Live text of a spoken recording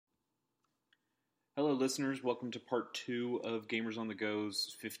Hello, listeners. Welcome to part 2 of Gamers on the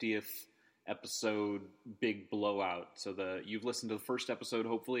Go's 50th episode big blowout. So you've listened to the first episode,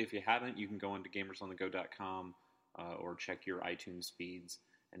 hopefully. If you haven't, you can go onto gamersonthego.com or check your iTunes feeds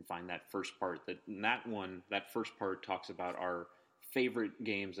and find that first part. That first part talks about our favorite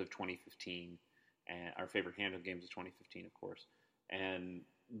games of 2015, and our favorite handheld games of 2015, of course. And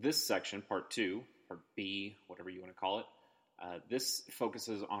this section, part 2, part B, whatever you want to call it, this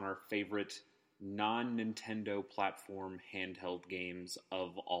focuses on our favorite non-Nintendo platform handheld games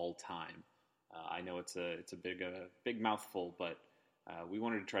of all time. I know it's a big mouthful, but we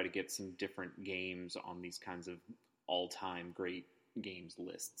wanted to try to get some different games on these kinds of all-time great games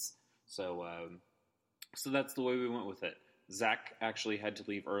lists. So that's the way we went with it. Zach actually had to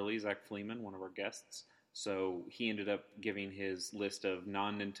leave early. Zach Fleeman, one of our guests. So he ended up giving his list of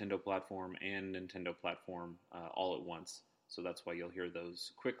non-Nintendo platform and Nintendo platform all at once. So that's why you'll hear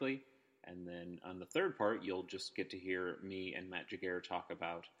those quickly. And then on the third part, you'll just get to hear me and Matt Jaguar talk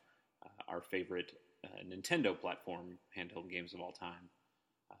about our favorite Nintendo platform handheld games of all time.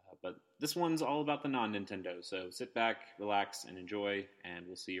 But this one's all about the non-Nintendo, so sit back, relax, and enjoy, and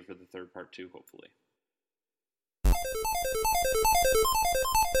we'll see you for the third part too, hopefully.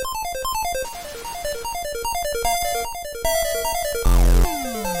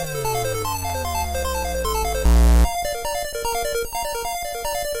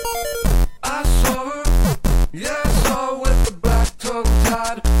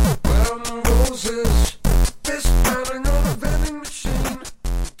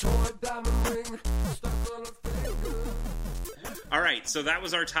 So that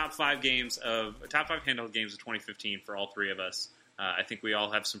was our top five handheld games of 2015 for all three of us. I think we all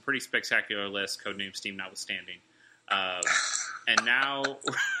have some pretty spectacular lists, codename Steam notwithstanding. And now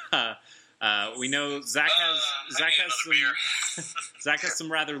we know Zach has some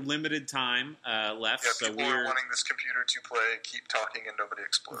rather limited time left. Yeah, people are wanting this computer to play Keep Talking and Nobody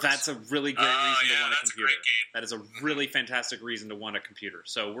Explodes. That's a really great reason to want a computer. That is a really fantastic reason to want a computer.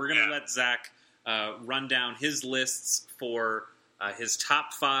 So we're going to let Zach run down his lists for his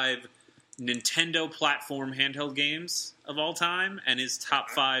top 5 Nintendo platform handheld games of all time and his top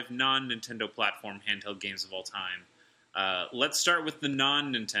 5 non-Nintendo platform handheld games of all time. Let's start with the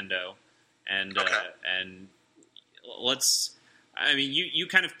non-Nintendo, and you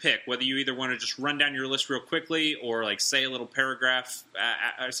kind of pick whether you either want to just run down your list real quickly or like say a little paragraph,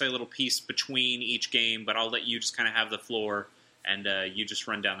 say a little piece between each game, but I'll let you just kind of have the floor and you just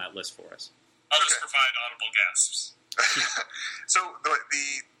run down that list for us. I'll just provide audible gasps. So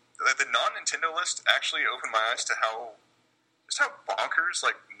the non-Nintendo list actually opened my eyes to how bonkers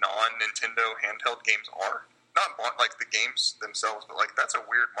like non-Nintendo handheld games are. Not like the games themselves, but like that's a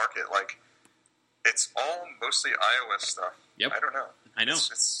weird market. Like it's all mostly iOS stuff. Yep. I don't know. I know.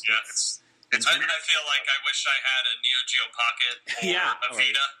 It's I feel like I wish I had a Neo Geo Pocket or a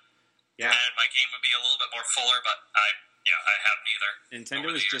Vita. Yeah. And my game would be a little bit more fuller, but I have neither.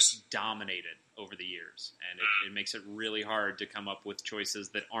 Nintendo has just dominated over the years, and it makes it really hard to come up with choices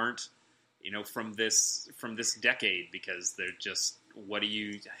that aren't, from this decade, because they're just,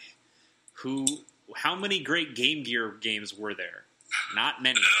 how many great Game Gear games were there? Not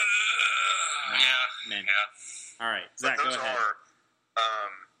many. Many. Yeah. All right, Zach, but those go ahead.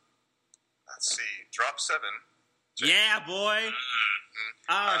 Let's see, Drop 7. Yeah, boy.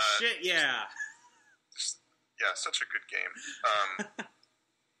 Shit, yeah. Yeah, such a good game.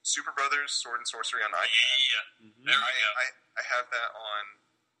 Super Brothers, Sword and Sorcery on iPad. Yeah, there we go. I have that on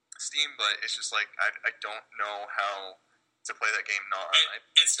Steam, but it's just like I don't know how to play that game not on iPad.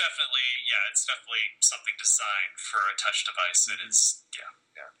 It's definitely something designed for a touch device. It is,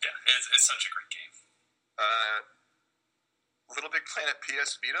 it's such a great game. Little Big Planet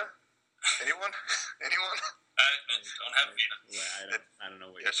PS Vita. Anyone? I don't have a Vita. I don't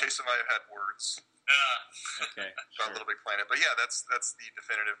know what. Yeah, Chase and I have had words. Okay. About Little Big Planet, but yeah, that's the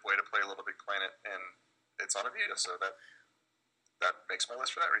definitive way to play Little Big Planet, and it's on a Vita, so that makes my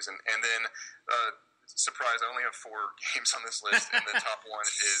list for that reason. And then, surprise, I only have 4 games on this list, and the top one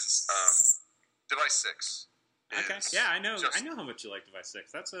is Device 6. Okay, yeah, I know how much you like Device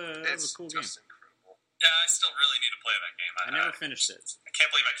 6. That's a cool game. It's just incredible. Yeah, I still really need to play that game. I never finished it. I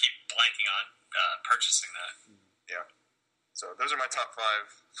can't believe I keep blanking on purchasing that. Yeah. So those are my top 5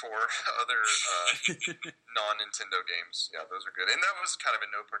 for other non-Nintendo games. Yeah, those are good. And that was kind of in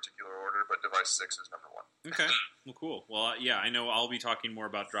no particular order, but Device 6 is number 1. Okay. Well, cool. Well, yeah, I know I'll be talking more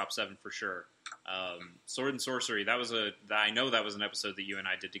about Drop 7 for sure. Sword and Sorcery, I know that was an episode that you and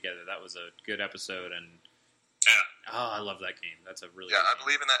I did together. That was a good episode, and I love that game. That's a really good I game.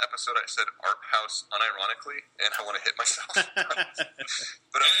 believe in that episode I said Art House unironically, and I want to hit myself. But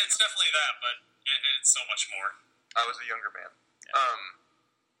it's definitely that, but it's so much more. I was a younger man. Yeah.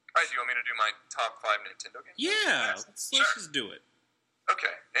 All right, do you want me to do my top 5 Nintendo games? Yeah, let's just do it.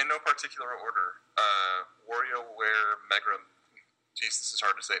 Okay, in no particular order. WarioWare Mega... Jeez, this is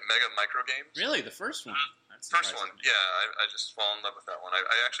hard to say. Mega Micro Games. Really? The first one? That's First one, me. yeah. I just fall in love with that one.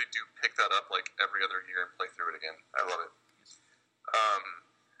 I actually do pick that up like every other year and play through it again. I love it.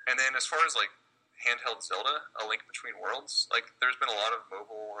 And then as far as like handheld Zelda, A Link Between Worlds, like there's been a lot of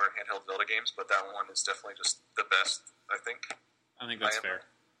mobile or handheld Zelda games, but that one is definitely just the best, I think. I think that's fair.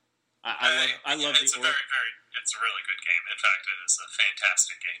 I love it's a it's a really good game. In fact, it is a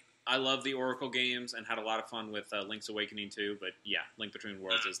fantastic game. I love the Oracle games and had a lot of fun with Link's Awakening too, but yeah, Link Between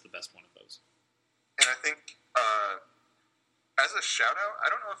Worlds is the best one of those. And I think, as a shout-out, I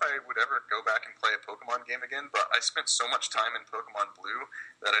don't know if I would ever go back and play a Pokemon game again, but I spent so much time in Pokemon Blue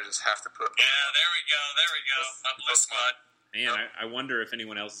that I just have to put... Yeah, there we go. My Blue Squad. Man, I wonder if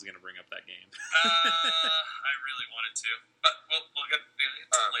anyone else is going to bring up that game. I really wanted to, but we'll get to it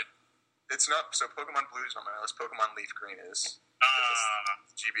later. It's not... So Pokemon Blue is on my list. Pokemon Leaf Green is.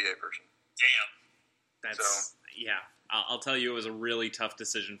 The GBA version. Damn. Yeah. I'll tell you, it was a really tough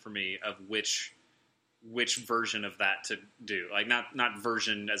decision for me of which version of that to do. Like not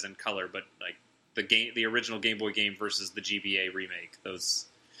version as in color, but like the original Game Boy game versus the GBA remake. That was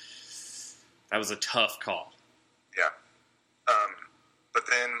a tough call. Yeah. But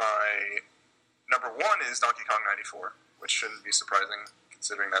then my number 1 is Donkey Kong 94, which shouldn't be surprising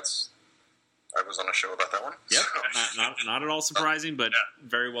considering I was on a show about that one. Yep, so. not at all surprising, but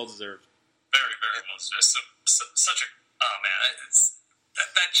very well deserved. Very, very well deserved. Such a it's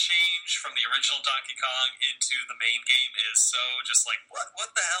that change from the original Donkey Kong into the main game is so just like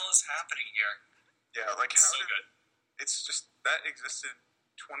what the hell is happening here? Yeah, like it's so good. It's just that existed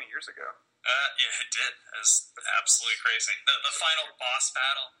 20 years ago. Yeah, it did. It was absolutely crazy. The final boss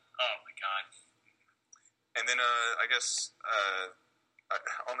battle. Oh my god. And then I guess.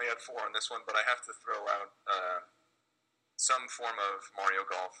 I only had 4 on this one, but I have to throw out some form of Mario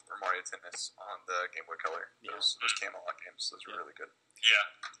Golf or Mario Tennis on the Game Boy Color. Those Camelot games, those were really good. Yeah.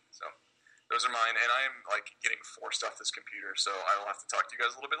 So those are mine, and I am like getting forced off this computer, so I will have to talk to you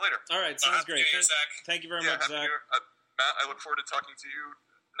guys a little bit later. All right, sounds great. Thank you very much, Zach. Matt, I look forward to talking to you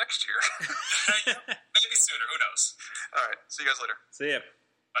next year. Maybe sooner. Who knows? All right. See you guys later. See ya.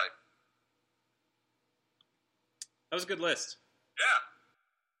 Bye. That was a good list. Yeah.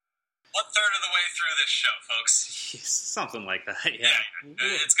 1/3 of the way through this show, folks. Something like that. Yeah.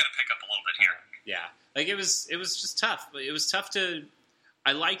 It's going to pick up a little bit here. Yeah. Like it was just tough. It was tough to.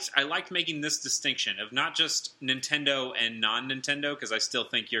 I liked making this distinction of not just Nintendo and non-Nintendo, because I still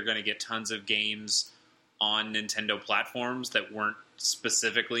think you're going to get tons of games on Nintendo platforms that weren't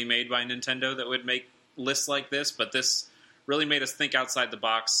specifically made by Nintendo that would make lists like this. But this really made us think outside the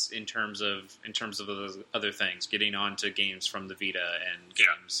box in terms of those other things, getting onto games from the Vita and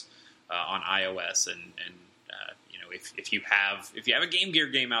games on iOS, and if you have a Game Gear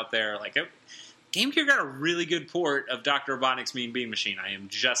game out there, like Game Gear got a really good port of Dr. Robotnik's Mean Bean Machine. I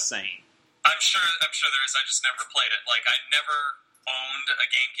am just saying. I'm sure there is. I just never played it. Like I never owned a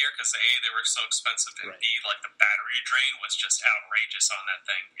Game Gear because A, they were so expensive, and B, like the battery drain was just outrageous on that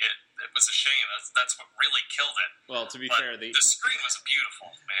thing. It was a shame. That's what really killed it. Well, to be fair, the screen was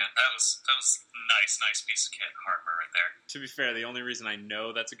beautiful, man. That was nice piece of kit hardware right there. To be fair, the only reason I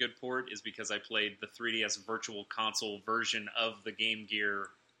know that's a good port is because I played the 3DS Virtual Console version of the Game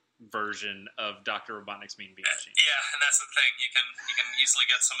Gear version of Dr. Robotnik's Mean Bean Machine. Yeah, and that's the thing. You can easily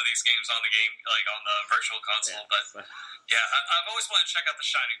get some of these games on the game, like on the Virtual Console. I've always wanted to check out the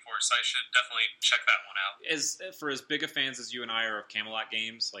Shining Force. I should definitely check that one out. For as big a fans as you and I are of Camelot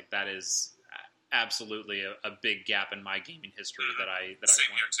games, like that is absolutely a big gap in my gaming history that I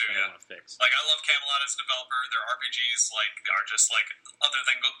want to fix. Like I love Camelot as a developer. Their RPGs are just like, other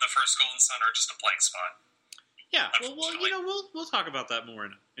than the first Golden Sun, are just a blank spot. Yeah, well, we'll talk about that more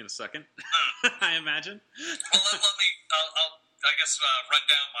in a second. I imagine. Well, let me. I guess run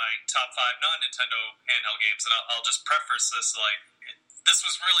down my top 5 non-Nintendo handheld games, and I'll just preface this this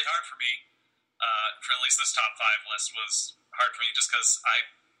was really hard for me. For at least this top 5 list was hard for me, just because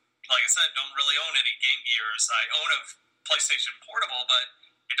like I said, don't really own any Game Gears. I own a PlayStation Portable, but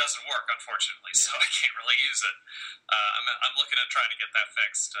it doesn't work, unfortunately, so I can't really use it. I'm looking at trying to get that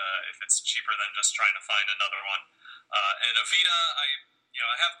fixed if it's cheaper than just trying to find another one. And a Vita, I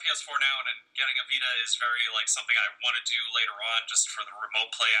have PS4 now, and getting a Vita is very something I want to do later on, just for the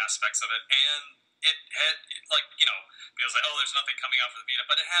remote play aspects of it. And it feels like, there's nothing coming out for the Vita,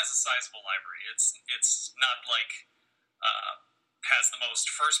 but it has a sizable library. It's not like has the most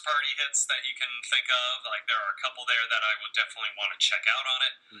first party hits that you can think of. Like there are a couple there that I would definitely want to check out on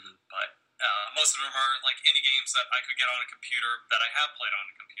it, but most of them are like indie games that I could get on a computer that I have played on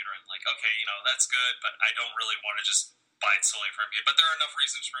a computer, and like, okay, that's good, but I don't really want to just buy it solely for me. But there are enough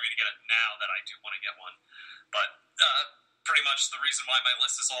reasons for me to get it now that I do want to get one. But pretty much the reason why my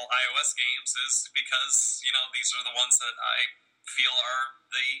list is all iOS games is because these are the ones that I feel are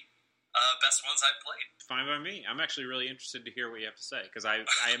the best ones I've played. Fine by me. I'm actually really interested to hear what you have to say, because I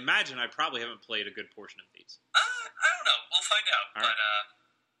imagine I probably haven't played a good portion of these. I don't know. We'll find out. All right.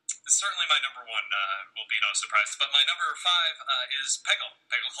 But certainly my number one will be no surprise. But my number 5 is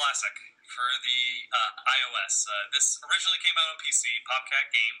Peggle Classic for the iOS. This originally came out on PC,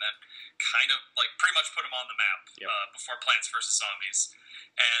 PopCat game that kind of like pretty much put them on the map before Plants vs. Zombies.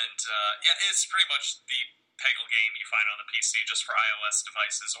 And it's pretty much the Peggle game you find on the PC just for iOS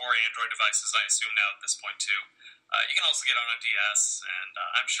devices or Android devices, I assume now at this point too. You can also get it on DS, and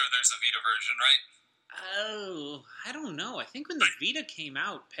I'm sure there's a Vita version, right? Oh, I don't know. I think when the Vita came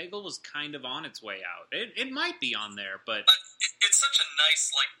out, Peggle was kind of on its way out. It might be on there, but it's such a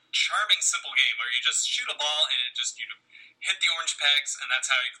nice, like, charming, simple game where you just shoot a ball and it just, you hit the orange pegs, and that's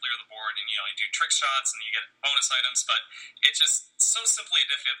how you clear the board. And, you do trick shots and you get bonus items, but it's just so simply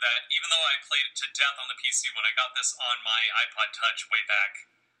addictive that even though I played it to death on the PC when I got this on my iPod Touch way back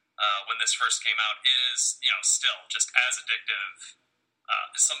when this first came out, it is, still just as addictive.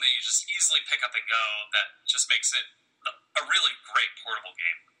 It's something you just easily pick up and go that just makes it a really great portable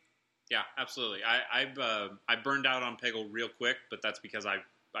game. Yeah, absolutely. I burned out on Peggle real quick, but that's because I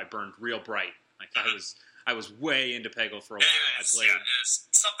burned real bright. Like I was way into Peggle for a while. It is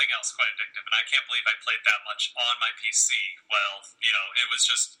something else quite addictive, and I can't believe I played that much on my PC. Well, it was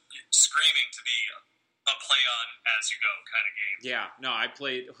just screaming to be a play on as you go kind of game. Yeah, no, I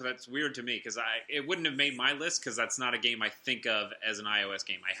played. That's weird to me because it wouldn't have made my list because that's not a game I think of as an iOS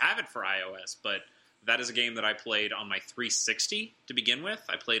game. I have it for iOS, but that is a game that I played on my 360 to begin with.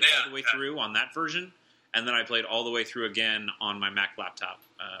 I played all the way through on that version, and then I played all the way through again on my Mac laptop.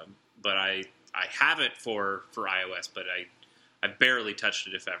 But I have it for iOS, but I barely touched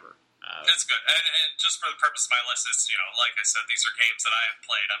it, if ever. It's good. And just for the purpose of my list, is, like I said, these are games that I have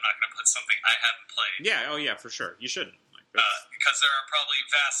played. I'm not going to put something I haven't played. Yeah, for sure. You shouldn't. Because there are probably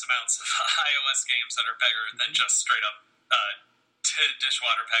vast amounts of iOS games that are bigger than just straight up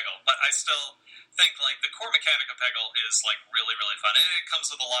dishwater Peggle. But I still think, like, the core mechanic of Peggle is, like, really, really fun. And it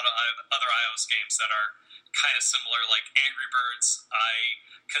comes with a lot of other iOS games that are kind of similar, like Angry Birds. I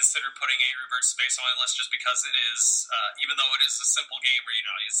consider putting Angry Birds Space on my list just because it is, even though it is a simple game where,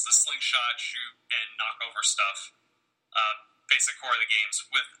 it's the slingshot, shoot, and knock over stuff, basic core of the games,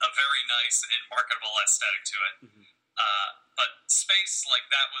 with a very nice and marketable aesthetic to it. Mm-hmm. But Space, like,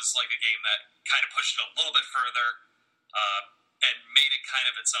 that was like a game that kind of pushed it a little bit further, and made it kind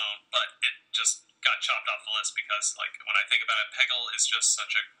of its own, but it just got chopped off the list because, like, when I think about it, Peggle is just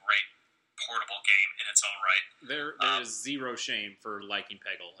such a great portable game in its own right. There is zero shame for liking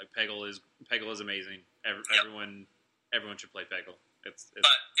Peggle. Like, Peggle is amazing. Everyone should play Peggle. It's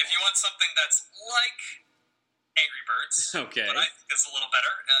But if you want something that's like Angry Birds, okay, but I think is a little better,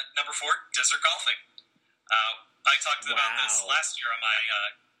 number 4, Desert Golfing. I talked about this last year on my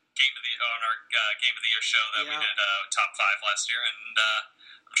Game of the Year show that we did top 5 last year, and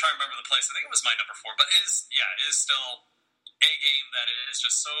I'm trying to remember the place. I think it was my number 4, but it is still a game that it is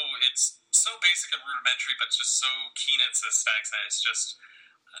just it's so basic and rudimentary, but just so keen in its aesthetics that it's just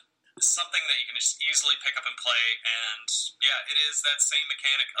something that you can just easily pick up and play. And it is that same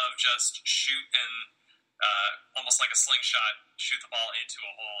mechanic of just shoot and almost like a slingshot, shoot the ball into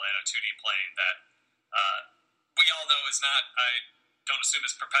a hole in a 2D plane that we all know is not, I don't assume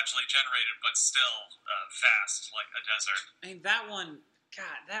is perpetually generated, but still vast like a desert. I mean, that one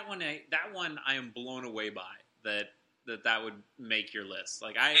I am blown away by that would make your list.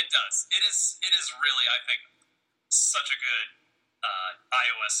 Like, it does. It is really, I think, such a good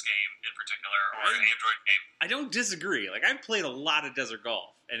iOS game in particular, or an Android game. I don't disagree. Like, I've played a lot of Desert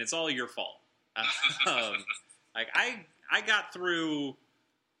Golf, and it's all your fault. Like, I got through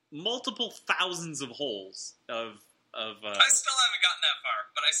multiple thousands of holes of I still haven't gotten that far,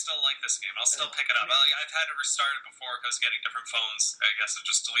 but I still like this game. I'll still pick it up. I've had to restart it before because getting different phones, I guess, and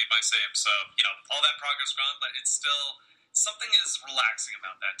just delete my save. So, all that progress gone, but it's still, something is relaxing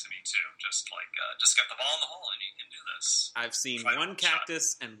about that to me, too. Just just get the ball in the hole and you can do this. I've seen one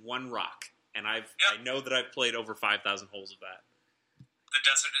cactus and one rock, and I know that I've played over 5,000 holes of that. The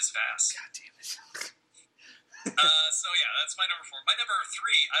desert is vast. God damn it. So that's my number 4. My number 3,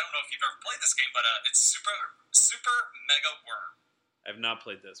 I don't know if you've ever played this game, but it's Super Mega Worm. I've not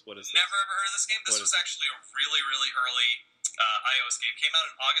played this. What is this? Never ever heard of this game? This was actually a really, really early iOS game. Came out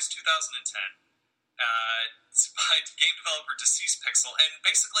in August 2010. It's by game developer Deceased Pixel, and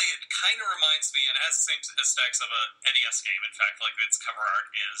basically it kind of reminds me, and it has the same aesthetics of a NES game. In fact, like its cover art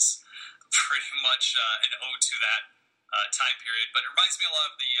is pretty much an ode to that time period, but it reminds me a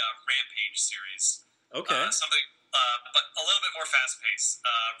lot of the Rampage series. Okay. Something, but a little bit more fast-paced.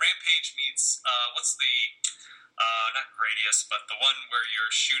 Rampage meets, what's the, not Gradius, but the one where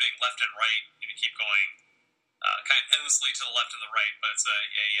you're shooting left and right, and you keep going kind of endlessly to the left and the right, but it's a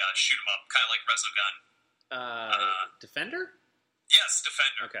shoot-'em-up, kind of like Resogun. Defender? Yes,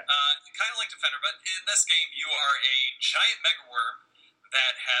 Defender. Okay. Kind of like Defender, but in this game you are a giant megaworm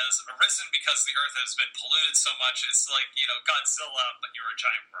that has arisen because the Earth has been polluted so much. It's like, Godzilla, but you're a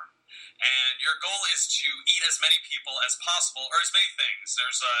giant worm. And your goal is to eat as many people as possible, or as many things.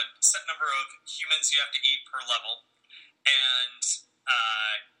 There's a set number of humans you have to eat per level, and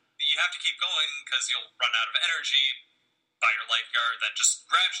you have to keep going because you'll run out of energy by your lifeguard that just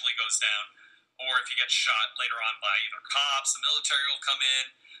gradually goes down. Or if you get shot later on by either cops, the military will come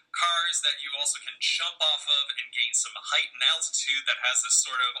in, cars that you also can jump off of and gain some height and altitude that has this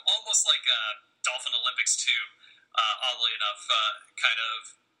sort of, almost like a Dolphin Olympics 2, oddly enough, kind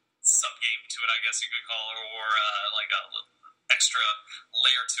of sub-game to it, I guess you could call it, or like a little extra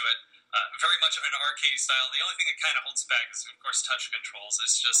layer to it. Very much an arcade style. The only thing that kind of holds back is, of course, touch controls.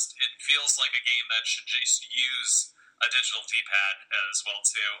 It feels like a game that should just use a digital D-pad as well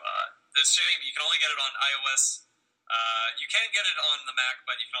too. It's a shame you can only get it on iOS. You can get it on the Mac,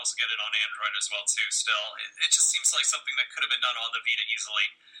 but you can also get it on Android as well too. Still, it just seems like something that could have been done on the Vita easily.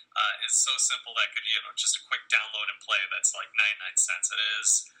 It's so simple that could just a quick download and play. That's like 99 cents. It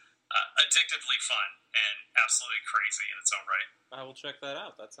is addictively fun and absolutely crazy in its own right. I will check that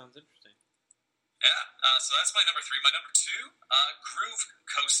out. That sounds interesting. Yeah. So that's my number 3. My number 2, Groove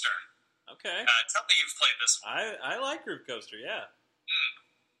Coaster. Okay. Tell me you've played this one. I like Groove Coaster, yeah.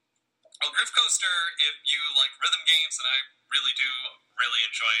 Well, Groove Coaster, if you like rhythm games, and I really do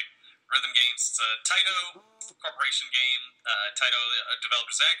enjoy rhythm games, it's a Taito Corporation game. Taito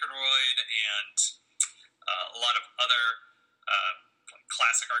developers Ankroyd and a lot of other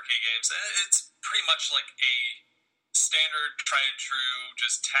classic arcade games. It's pretty much like a standard, tried and true,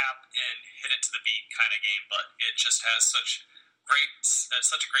 just tap and hit it to the beat kind of game, but it just has such a great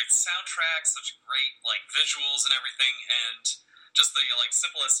soundtrack, such great visuals and everything, and just the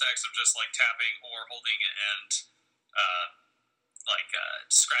simple aesthetics of just tapping or holding and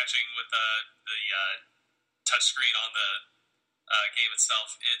scratching with the touchscreen on the game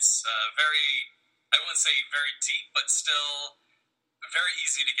itself. It's I wouldn't say very deep, but still very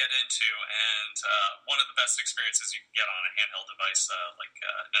easy to get into, and one of the best experiences you can get on a handheld device like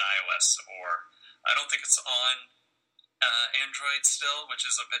an iOS, or I don't think it's on Android still, which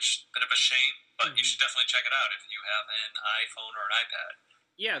is a bit of a shame, but you should definitely check it out if you have an iPhone or an iPad.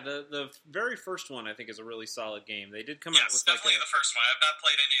 Yeah, the very first one I think is a really solid game. They did come out with definitely the first one. I've not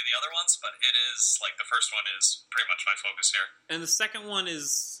played any of the other ones, but it is the first one is pretty much my focus here. And the second one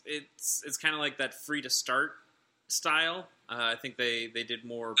is it's kind of like that free to start style. I think they did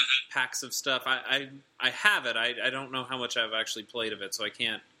more packs of stuff. I have it. I don't know how much I've actually played of it, so I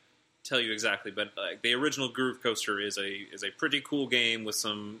can't tell you exactly. But the original Groove Coaster is a pretty cool game with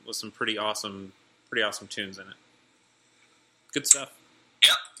some pretty awesome tunes in it. Good stuff.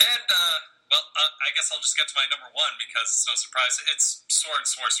 Yep, and I guess I'll just get to my number 1 because it's no surprise. It's Sword and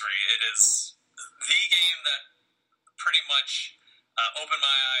Sorcery. It is the game that pretty much opened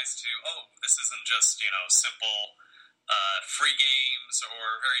my eyes to, this isn't just simple free games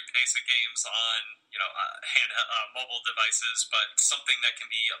or very basic games on mobile devices, but something that can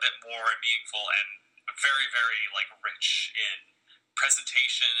be a bit more meaningful and very, very rich in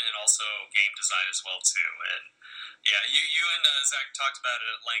presentation and also game design as well too. And yeah, you and Zach talked about it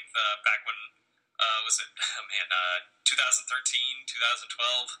at length back when was it 2013,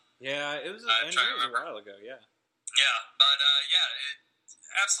 2012? Yeah, it was a while ago. Yeah, but it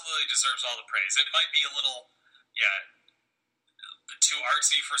absolutely deserves all the praise. It might be a little too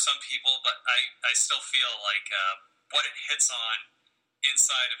artsy for some people, but I still feel like what it hits on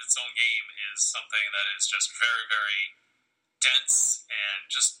inside of its own game is something that is just very, very dense and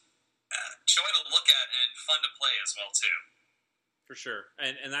just joy to look at and fun to play as well too. For sure,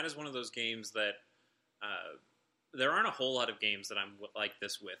 and that is one of those games that there aren't a whole lot of games that I'm like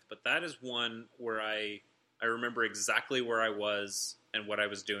this with, but that is one where I remember exactly where I was and what I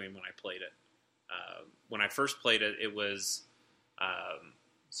was doing when I played it. When I first played it, it was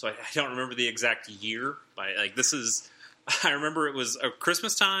so I don't remember the exact year. I remember it was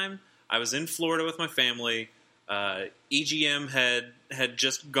Christmas time. I was in Florida with my family. EGM had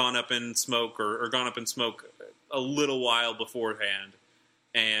just gone up in smoke or gone up in smoke a little while beforehand,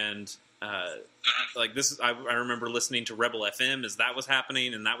 and Like this, I remember listening to Rebel FM as that was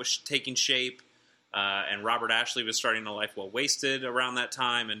happening, and that was taking shape. And Robert Ashley was starting A Life Well Wasted around that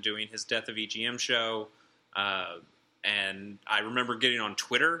time and doing his Death of EGM show. And I remember getting on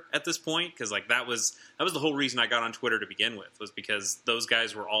Twitter at this point because like that was the whole reason I got on Twitter to begin with, was because those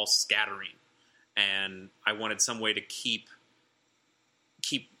guys were all scattering, and I wanted some way to keep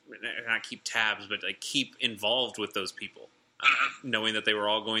not keep tabs, but like keep involved with those people, knowing that they were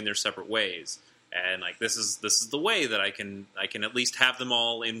all going their separate ways. And like this is the way that I can at least have them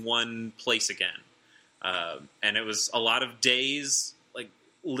all in one place again. And it was a lot of days like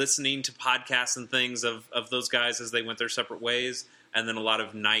listening to podcasts and things of those guys as they went their separate ways, and then a lot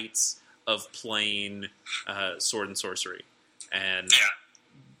of nights of playing Sword and Sorcery. And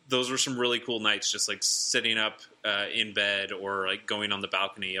those were some really cool nights, just like sitting up in bed or like going on the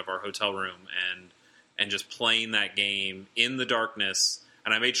balcony of our hotel room and just playing that game in the darkness.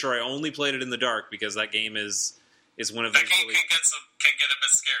 And I made sure I only played it in the dark because that game is one of those. That game can get a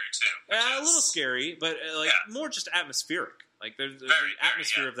bit scary too. A little scary, but more just atmospheric. Like there's the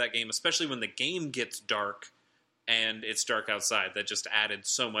atmosphere of that game, especially when the game gets dark and it's dark outside. That just added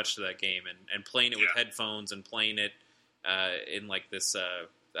so much to that game. And playing it with headphones and playing it in like this.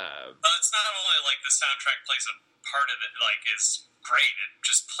 It's not only like the soundtrack plays a part of it, like is great. It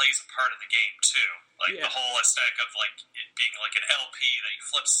just plays a part of the game too. Like the whole aesthetic of like it being like an LP that you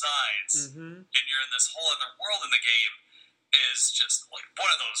flip sides and you're in this whole other world in the game is just like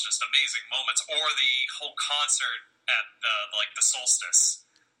one of those just amazing moments. Or the whole concert at the solstice,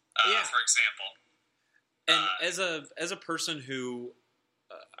 for example. And as a person who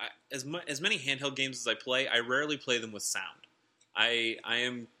as many handheld games as I play, I rarely play them with sound. I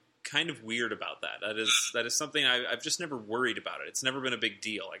am kind of weird about that. That is something I've just never worried about it. It's never been a big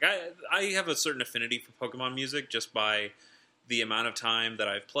deal. Like I have a certain affinity for Pokemon music just by the amount of time that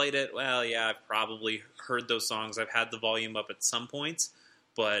I've played it. Well, yeah, I've probably heard those songs. I've had the volume up at some points,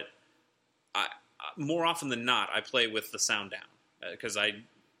 but more often than not, I play with the sound down because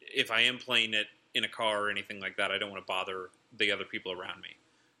if I am playing it in a car or anything like that, I don't want to bother the other people around me.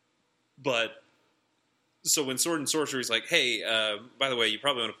 But so when Sword and Sorcery is like, hey, by the way, you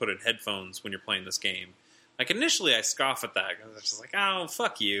probably want to put in headphones when you're playing this game. Like, initially I scoff at that. I was just like, oh,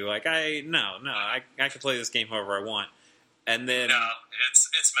 fuck you. Like, I can play this game however I want. And then... No, it's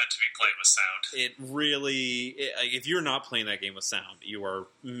meant to be played with sound. It really... if you're not playing that game with sound, you are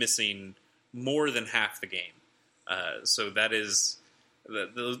missing more than half the game. So that is...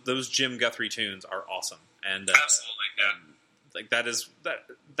 those Jim Guthrie tunes are awesome. And absolutely, yeah. Like that is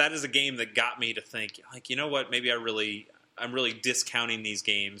a game that got me to think, like, you know what? Maybe I'm really discounting these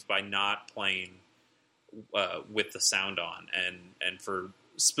games by not playing with the sound on, and for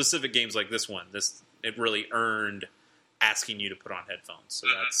specific games like this one, it really earned asking you to put on headphones. So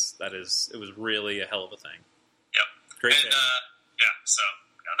it was really a hell of a thing. Yep. Great. And so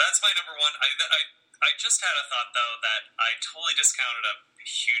that's my number one. I just had a thought though that I totally discounted a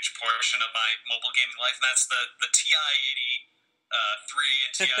huge portion of my mobile gaming life, and that's the TI-83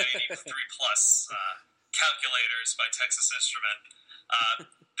 and TI-83 Plus calculators by Texas Instrument.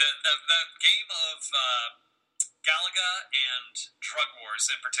 The game of Galaga and Drug Wars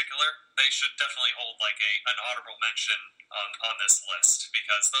in particular, they should definitely hold like an honorable mention on this list,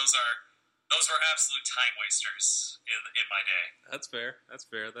 because those were absolute time wasters in my day. That's fair.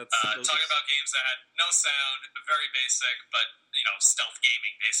 Talking about games that had no sound, very basic, but stealth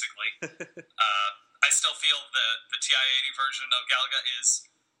gaming basically. I still feel the TI-80 version of Galaga is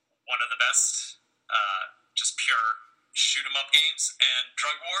one of the best, just pure shoot 'em up games. And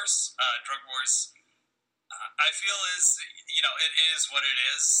Drug Wars, I feel it is what it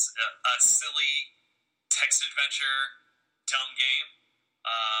is, a silly text adventure, dumb game.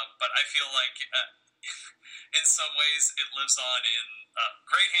 But I feel like in some ways it lives on in a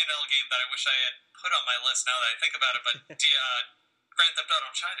great handheld game that I wish I had put on my list now that I think about it. But Grand Theft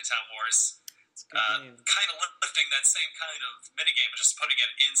Auto Chinatown Wars, kind of lifting that same kind of minigame, but just putting it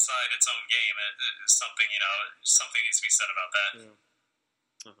inside its own game is something, something needs to be said about that.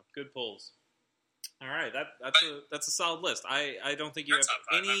 Yeah. Oh, good pulls. All right, that's a solid list. I don't think you have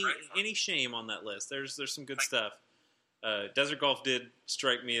any shame on that list. There's some good stuff. Desert Golf did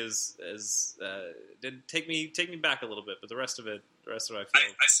strike me as did take me back a little bit, but the rest of it I feel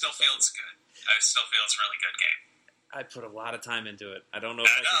I still feel it's good. I still feel it's a really good game. I put a lot of time into it. I don't know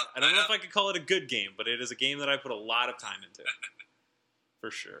if I could call it a good game, but it is a game that I put a lot of time into.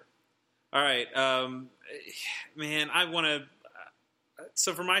 For sure. All right, man, I want to.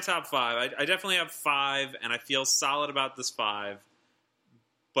 So for my top 5, I definitely have 5, and I feel solid about this 5.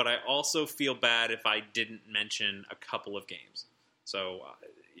 But I also feel bad if I didn't mention a couple of games. So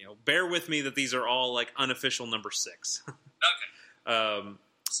bear with me that these are all like unofficial number 6. Okay.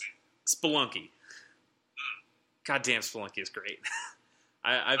 Spelunky. God damn, Spelunky is great.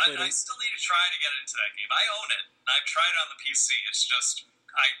 I still need to try to get into that game. I own it. I've tried it on the PC. It's just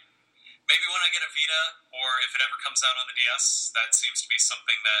maybe when I get a Vita, or if it ever comes out on the DS, that seems to be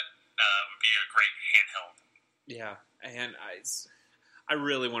something that would be a great handheld. Yeah, and I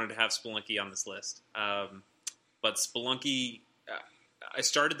really wanted to have Spelunky on this list, but Spelunky, I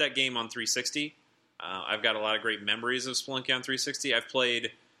started that game on 360. I've got a lot of great memories of Spelunky on 360. I've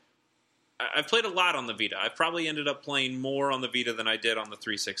played a lot on the Vita. I've probably ended up playing more on the Vita than I did on the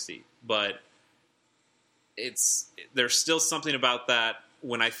 360, but there's still something about that.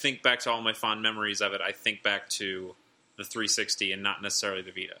 When I think back to all my fond memories of it, I think back to the 360 and not necessarily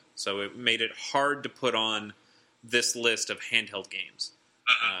the Vita. So it made it hard to put on this list of handheld games.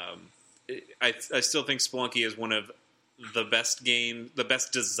 I still think Spelunky is one of the best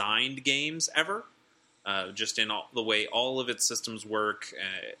designed games ever. Just in the way all of its systems work,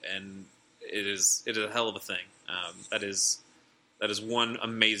 and it is a hell of a thing. That is one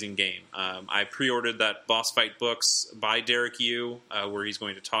amazing game. I pre-ordered that boss fight books by Derek Yu, where he's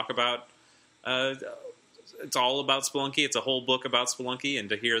going to talk about. It's all about Spelunky. It's a whole book about Spelunky, and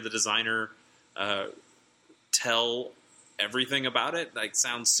to hear the designer tell everything about it,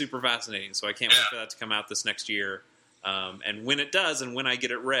 sounds super fascinating. So I can't wait for that to come out this next year. And when it does, and when I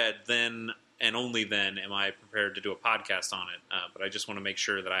get it read, then and only then am I prepared to do a podcast on it. But I just want to make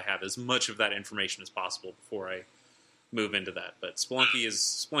sure that I have as much of that information as possible before I move into that. But Spelunky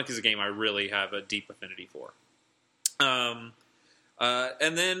is a game I really have a deep affinity for. And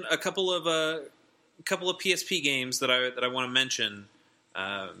then a couple of PSP games that I want to mention.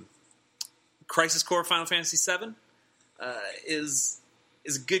 Crisis Core Final Fantasy VII is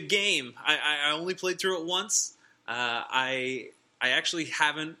a good game. I only played through it once. I actually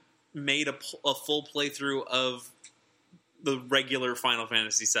haven't made a full playthrough of the regular Final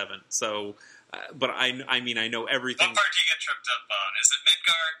Fantasy VII. So, but I know everything. What part do you get tripped up on? Is it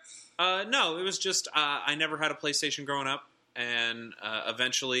Midgard? No, it was just I never had a PlayStation growing up, and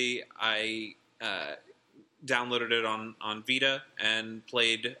eventually I downloaded it on Vita and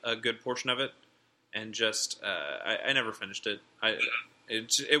played a good portion of it, and just I never finished it.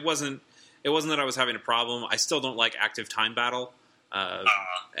 It wasn't that I was having a problem. I still don't like active time battle.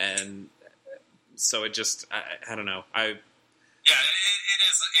 And so it just, I don't know. It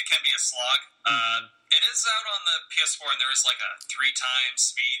is. It can be a slog. It is out on the PS4, and there is like a 3x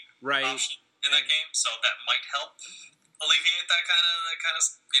speed option in that game, so that might help alleviate that kind of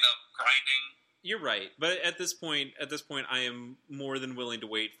grinding. You're right, but at this point, I am more than willing to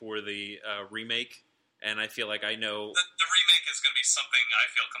wait for the remake, and I feel like I know the remake is going to be something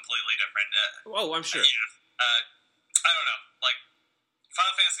I feel completely different. I'm sure. I don't know, like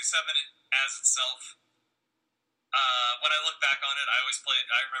Final Fantasy VII as itself. When I look back on it, I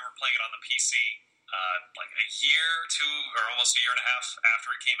remember playing it on the PC like a year or two, or almost a year and a half after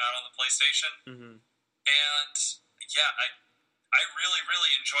it came out on the PlayStation. Mm-hmm. And I really,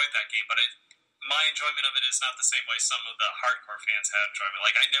 really enjoyed that game, but my enjoyment of it is not the same way some of the hardcore fans had enjoyment.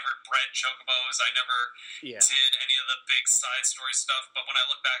 Like, I never bred chocobos, I never did any of the big side story stuff, but when I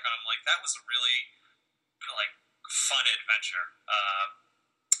look back on it, I'm like, that was a really, fun adventure.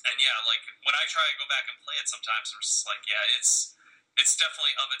 And like, when I try to go back and play it sometimes, I'm just like, it's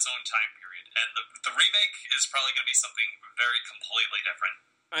definitely of its own time period. And the remake is probably going to be something very completely different.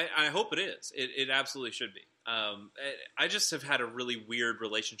 I hope it is. It absolutely should be. I just have had a really weird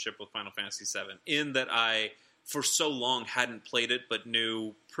relationship with Final Fantasy VII in that I, for so long, hadn't played it but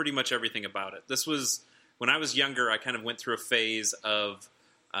knew pretty much everything about it. This was, when I was younger, I kind of went through a phase of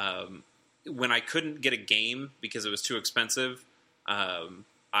when I couldn't get a game because it was too expensive,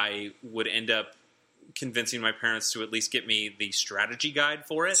 I would end up convincing my parents to at least get me the strategy guide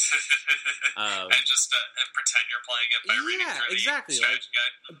for it. And just pretend you're playing it by reading through exactly. the strategy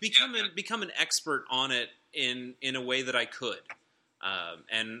guide. Become an expert on it in a way that I could.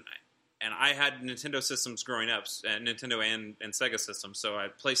 And I had Nintendo systems growing up, Nintendo and Sega systems, so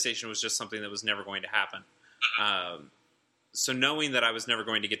PlayStation was just something that was never going to happen. So knowing that I was never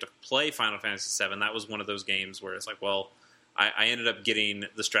going to get to play Final Fantasy VII, that was one of those games where it's like, well, I ended up getting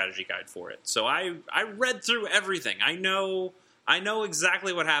the strategy guide for it. So I read through everything. I know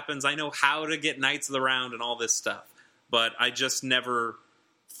exactly what happens. I know how to get Knights of the Round and all this stuff. But I just never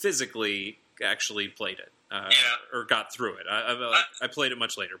physically actually played it or got through it. I played it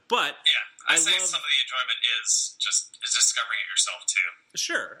much later. But I say some of the enjoyment is discovering it yourself too.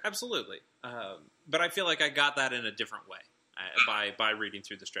 Sure, absolutely. But I feel like I got that in a different way by reading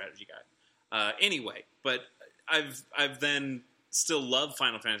through the strategy guide. Anyway, but I've then still love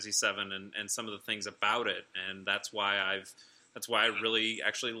Final Fantasy VII and some of the things about it, and that's why I really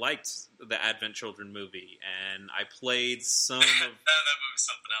actually liked the Advent Children movie, and I played some of... that movie's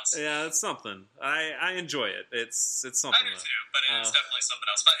something else. Yeah, it's something. I enjoy it. It's something. I do too, but it's definitely something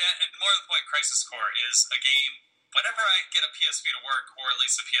else. But and more to the point, Crisis Core is a game. Whenever I get a PS Vita to work, or at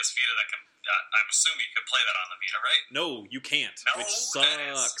least a PS Vita that can, I'm assuming you can play that on the Vita, right? No, you can't. No, which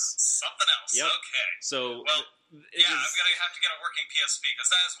that sucks. is something else. Yep. Okay. So well, I'm gonna have to get a working PSP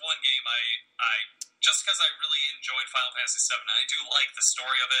because that is one game I just because I really enjoyed Final Fantasy VII. I do like the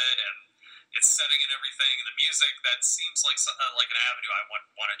story of it and its setting and everything, and the music. That seems like an avenue I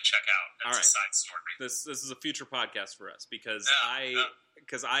want to check out as a side story. This is a future podcast for us because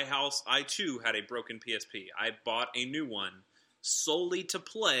I too had a broken PSP. I bought a new one solely to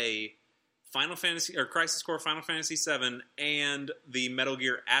play Final Fantasy or Crisis Core, Final Fantasy VII, and the Metal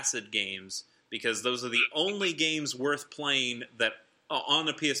Gear Acid games because those are the only games worth playing that on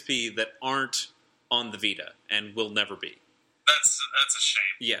the PSP that aren't on the Vita and will never be. That's a shame.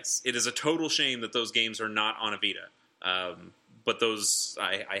 Yes, it is a total shame that those games are not on a Vita. But those,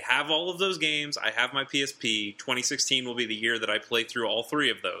 I have all of those games. I have my PSP. 2016 will be the year that I play through all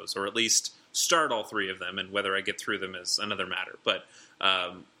three of those, or at least start all three of them, and whether I get through them is another matter. But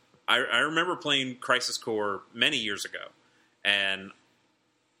I remember playing Crisis Core many years ago, and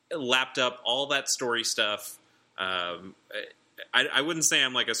lapped up all that story stuff. I wouldn't say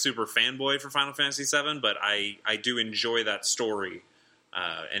I'm like a super fanboy for Final Fantasy VII, but I do enjoy that story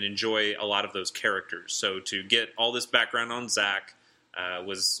and enjoy a lot of those characters. So to get all this background on Zack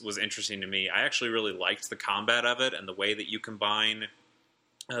was interesting to me. I actually really liked the combat of it and the way that you combine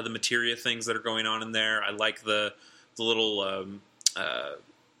the materia things that are going on in there. I like the little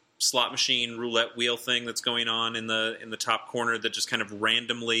slot machine roulette wheel thing that's going on in the top corner that just kind of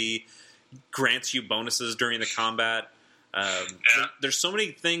randomly grants you bonuses during the combat. There's so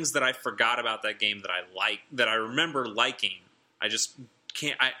many things that I forgot about that game that I remember liking. I just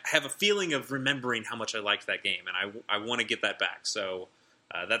can't. I have a feeling of remembering how much I liked that game, and I want to get that back. So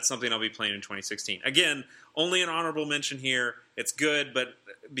that's something I'll be playing in 2016. Again, only an honorable mention here. It's good, but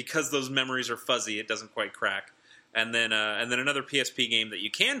because those memories are fuzzy, it doesn't quite crack. And then another PSP game that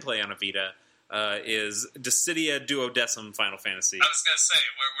you can play on a Vita is Dissidia Duodecim Final Fantasy. I was going to say,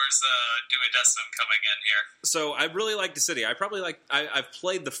 where's Duodecim coming in here? So I really like Dissidia. I've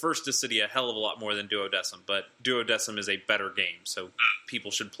played the first Dissidia a hell of a lot more than Duodecim, but Duodecim is a better game, so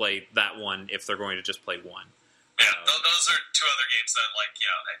people should play that one if they're going to just play one. Yeah, those are two other games that,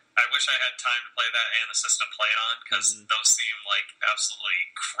 I wish I had time to play that and the system to play it on, because those seem like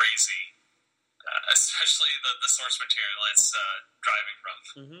absolutely crazy. Especially the source material it's driving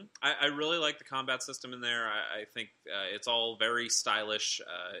from. I really like the combat system in there. I think it's all very stylish.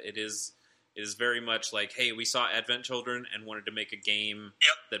 It is very much like, hey, we saw Advent Children and wanted to make a game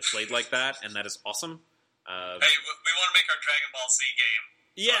that played like that, and that is awesome. Hey, we want to make our Dragon Ball Z game.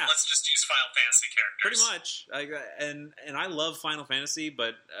 Yeah, let's just use Final Fantasy characters. Pretty much. And I love Final Fantasy,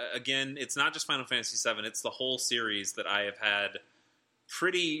 but again, it's not just Final Fantasy VII. It's the whole series that I have had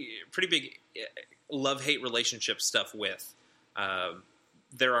pretty big love-hate relationship stuff with.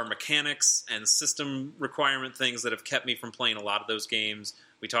 There are mechanics and system requirement things that have kept me from playing a lot of those games.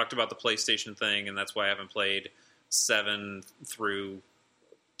 We talked about the PlayStation thing, and that's why I haven't played 7 through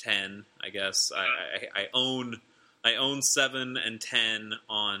 10, I guess. I own 7 and 10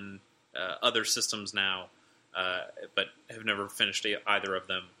 on other systems now, but have never finished either of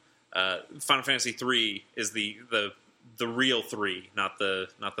them. Final Fantasy 3 is the real 3, not the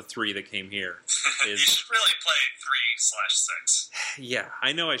 3 that came here. You should really play 3/6. Yeah,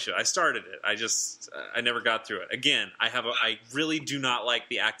 I know I should. I started it. I never got through it. Again, I really do not like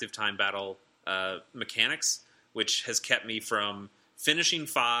the active time battle mechanics, which has kept me from finishing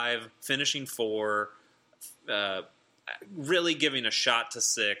 5, finishing 4, really giving a shot to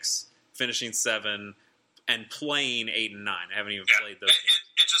 6, finishing 7, and playing 8 and 9. I haven't even played those.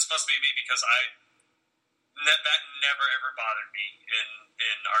 It just must be me because that never ever bothered me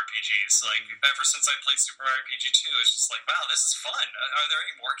in RPGs. Like, ever since I played Super Mario RPG 2, it's just like, wow, this is fun. Are there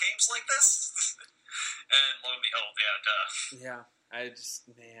any more games like this? And lo and behold, duh. Yeah, I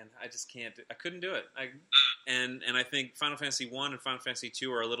just can't. I couldn't do it. And I think Final Fantasy 1 and Final Fantasy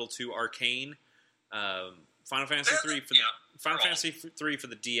 2 are a little too arcane. Final Fantasy 3 for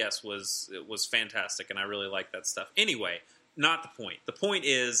the DS was fantastic, and I really like that stuff. Anyway, not the point. The point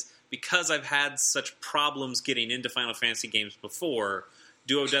is, because I've had such problems getting into Final Fantasy games before,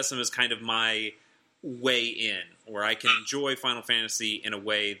 Duodecim is kind of my way in, where I can enjoy Final Fantasy in a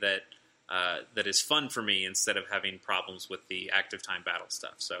way that is fun for me instead of having problems with the active time battle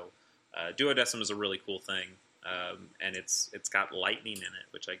stuff. So Duodecim is a really cool thing. and it's got lightning in it,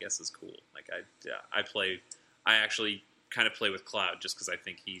 which I guess is cool. Like I actually kind of play with Cloud just because I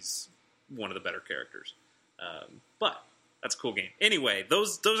think he's one of the better characters. But that's a cool game. Anyway,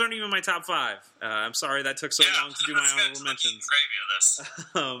 those aren't even my top 5. I'm sorry that took so long to do my honorable mentions.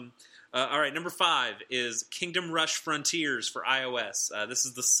 All right, number 5 is Kingdom Rush Frontiers for iOS. This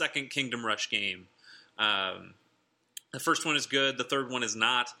is the second Kingdom Rush game. The first one is good. The third one is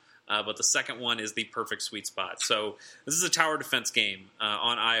not. But the second one is the perfect sweet spot. So this is a tower defense game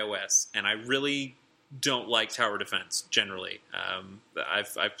on iOS, and I really don't like tower defense generally.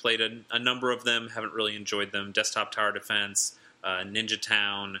 I've played a number of them, haven't really enjoyed them. Desktop tower defense, Ninja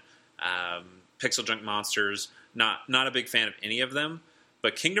Town, Pixel Junk Monsters. Not a big fan of any of them.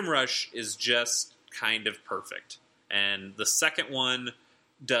 But Kingdom Rush is just kind of perfect. And the second one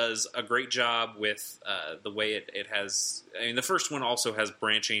does a great job with the way it has... I mean, the first one also has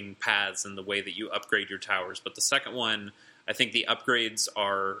branching paths in the way that you upgrade your towers. But the second one, I think the upgrades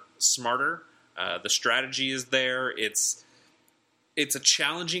are smarter. The strategy is there. It's a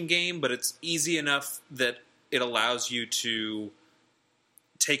challenging game, but it's easy enough that it allows you to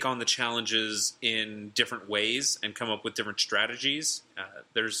take on the challenges in different ways and come up with different strategies.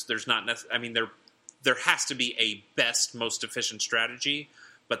 There's not... I mean, there has to be a best, most efficient strategy,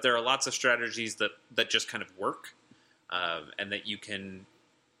 but there are lots of strategies that just kind of work, and that you can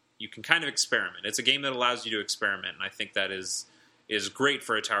kind of experiment. It's a game that allows you to experiment, and I think that is great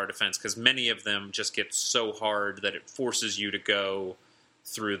for a tower defense because many of them just get so hard that it forces you to go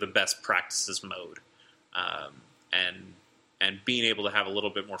through the best practices mode, and being able to have a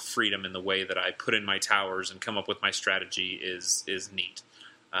little bit more freedom in the way that I put in my towers and come up with my strategy is neat.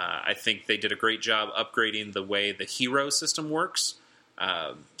 I think they did a great job upgrading the way the hero system works.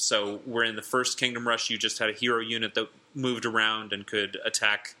 So where in the first Kingdom Rush you just had a hero unit that moved around and could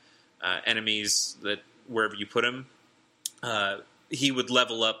attack enemies that wherever you put him, he would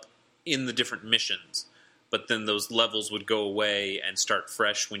level up in the different missions. But then those levels would go away and start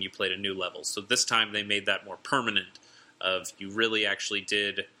fresh when you played a new level. So this time they made that more permanent, of you really actually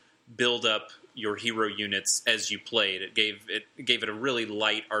did build up your hero units as you played. It gave it a really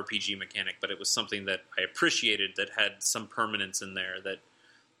light RPG mechanic, but it was something that I appreciated that had some permanence in there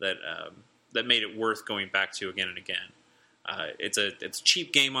that made it worth going back to again and again. It's a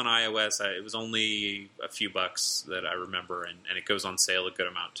cheap game on iOS. It was only a few bucks that I remember, and it goes on sale a good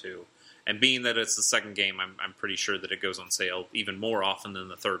amount too. And being that it's the second game, I'm pretty sure that it goes on sale even more often than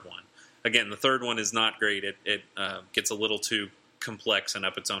the third one. Again, the third one is not great. It gets a little too complex and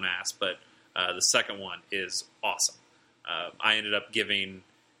up its own ass, but the second one is awesome. I ended up giving...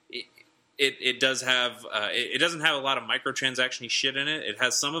 It does have... it doesn't have a lot of microtransaction-y shit in it. It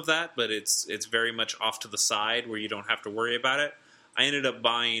has some of that, but it's very much off to the side where you don't have to worry about it. I ended up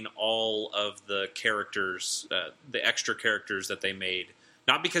buying all of the characters, the extra characters that they made.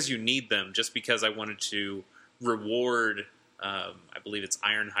 Not because you need them, just because I wanted to reward... I believe it's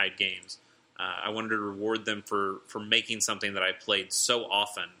Ironhide Games. I wanted to reward them for making something that I played so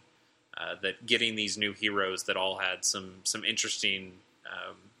often, that getting these new heroes that all had some interesting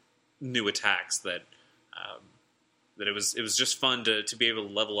new attacks that it was just fun to be able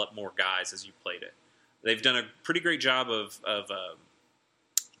to level up more guys as you played it. They've done a pretty great job of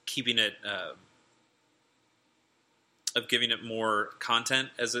keeping it of giving it more content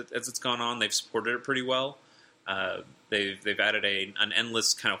as it's gone on. They've supported it pretty well. They've added an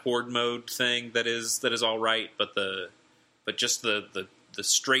endless kind of horde mode thing that is all right, but just the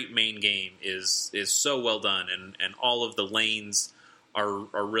straight main game is so well done, and all of the lanes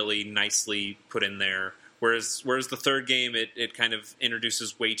are really nicely put in there. Whereas the third game it kind of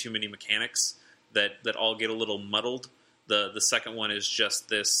introduces way too many mechanics that all get a little muddled. The second one is just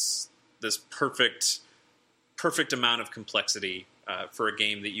this perfect amount of complexity for a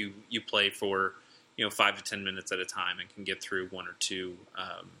game that you play for 5 to 10 minutes at a time and can get through one or two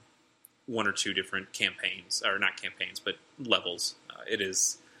different campaigns, or not campaigns, but levels. It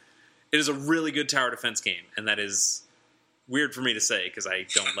is a really good tower defense game, and that is weird for me to say because I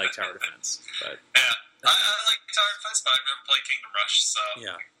don't like tower defense. But yeah, I like tower defense, but I've never played Kingdom Rush, so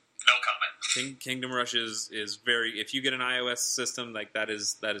yeah, no comment. Kingdom Rush is very. If you get an iOS system, like that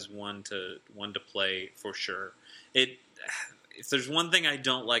is one to play for sure. If there's one thing I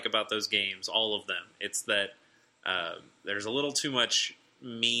don't like about those games, all of them, it's that there's a little too much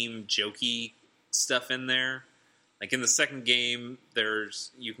meme jokey stuff in there. Like in the second game,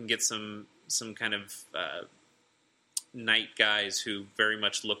 you can get some kind of knight guys who very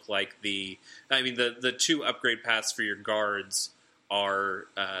much look like the two upgrade paths for your guards are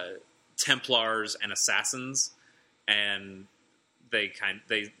Templars and Assassins, and they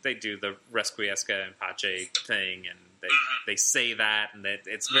do the Requiesca and Pace thing, and they say that, and that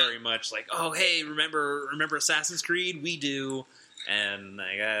it's very much like, oh hey, remember Assassin's Creed? We do, and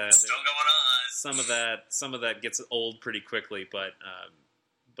still going on. Some of that gets old pretty quickly, but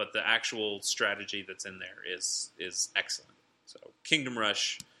the actual strategy that's in there is excellent. So Kingdom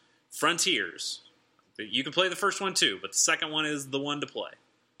Rush Frontiers, you can play the first one too, but the second one is the one to play.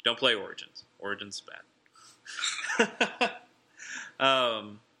 Don't play Origins. Origins is bad.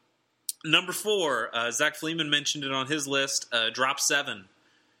 Number 4, Zach Fleeman mentioned it on his list. Drop 7.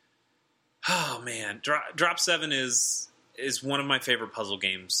 Oh man, Drop 7 is one of my favorite puzzle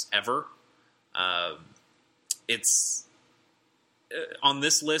games ever. It's on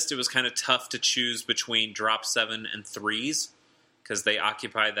this list. It was kind of tough to choose between Drop 7 and Threes because they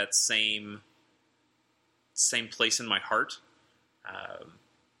occupy that same place in my heart.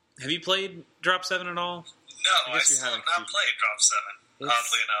 Have you played Drop 7 at all? No, I still have not played Drop 7. Oddly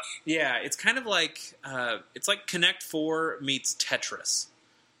enough, yeah, it's kind of like it's like Connect 4 meets Tetris,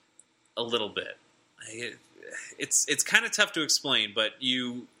 a little bit. It's kind of tough to explain, but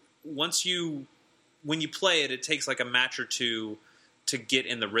when you play it, it takes like a match or two to get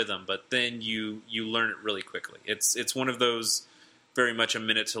in the rhythm, but then you learn it really quickly. It's one of those very much a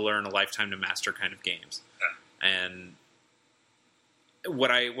minute to learn, a lifetime to master kind of games. Yeah. And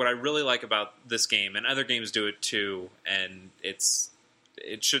what I really like about this game, and other games do it too, and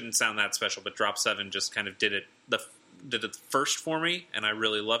it shouldn't sound that special, but Drop 7 just kind of did it first for me, and I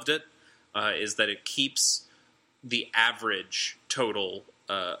really loved it, is that it keeps the average total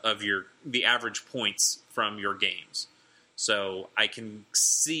of the average points from your games. So I can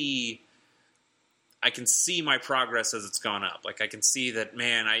see my progress as it's gone up. Like I can see that,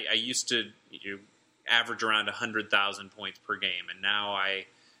 man, I used to average around 100,000 points per game, and now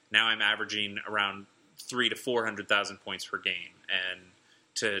I'm averaging around 300,000 to 400,000 points per game. And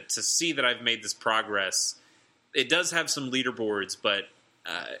to see that I've made this progress, it does have some leaderboards, but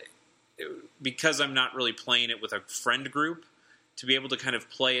because I'm not really playing it with a friend group, to be able to kind of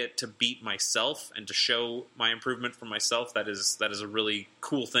play it to beat myself and to show my improvement for myself, that is a really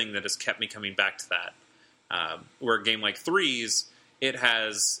cool thing that has kept me coming back to that. Where a game like Threes, it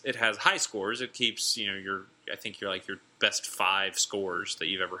has high scores. It keeps your best 5 scores that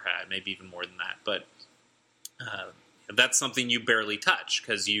you've ever had, maybe even more than that. But that's something you barely touch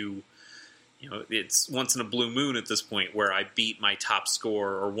because it's once in a blue moon at this point where I beat my top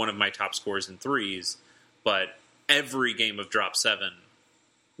score or one of my top scores in Threes. But every game of Drop 7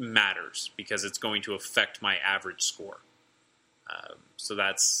 matters because it's going to affect my average score. So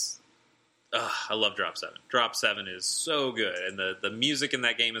that's... I love Drop 7. Drop 7 is so good, and the music in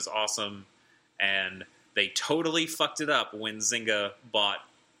that game is awesome, and they totally fucked it up when Zynga bought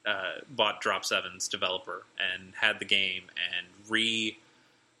Drop 7's developer and had the game and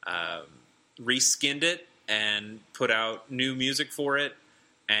reskinned it and put out new music for it,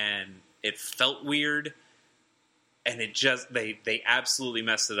 and it felt weird, and it just they absolutely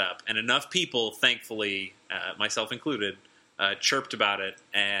messed it up. And enough people, thankfully, myself included, chirped about it,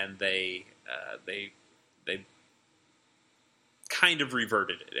 and they kind of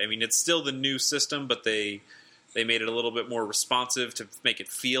reverted it. I mean, it's still the new system, but they made it a little bit more responsive to make it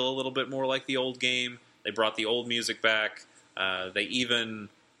feel a little bit more like the old game. They brought the old music back. They even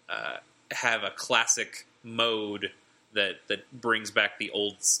have a classic mode that brings back the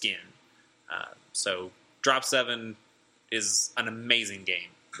old skin. So Drop 7 is an amazing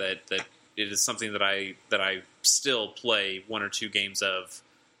game. That it is something that I still play 1 or 2 games of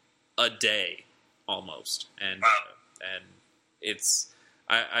a day almost, and it's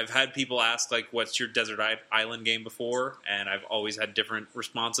I've had people ask like, what's your desert island game before, and I've always had different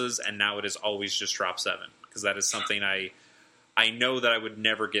responses, and now it is always just Drop 7 because that is something I know that I would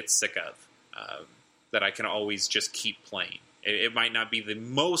never get sick of, that I can always just keep playing. It might not be the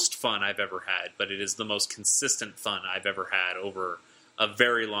most fun I've ever had, but it is the most consistent fun I've ever had over a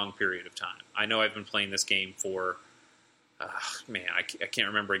very long period of time. I know I've been playing this game for I can't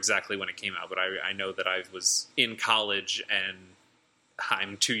remember exactly when it came out, but I know that I was in college, and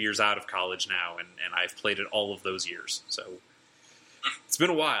I'm 2 years out of college now, and I've played it all of those years. So it's been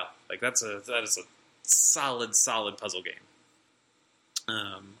a while. Like that is a solid puzzle game.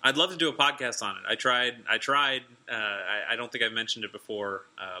 I'd love to do a podcast on it. I tried. I don't think I've mentioned it before,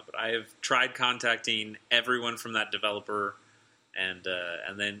 but I have tried contacting everyone from that developer, and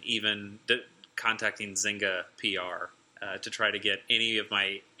then even contacting Zynga PR. To try to get any of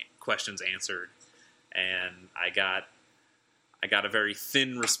my questions answered, and I got a very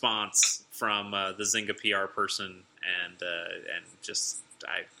thin response from the Zynga PR person, and just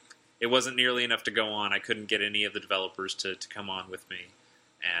it wasn't nearly enough to go on. I couldn't get any of the developers to come on with me.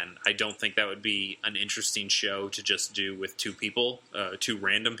 And I don't think that would be an interesting show to just do with two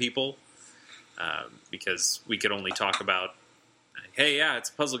random people, because we could only talk about, hey, yeah, it's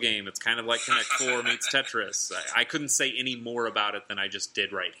a puzzle game. It's kind of like Connect 4 meets Tetris. I couldn't say any more about it than I just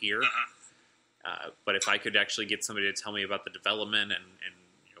did right here. But if I could actually get somebody to tell me about the development and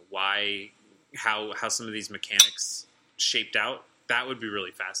why, how some of these mechanics shaped out, that would be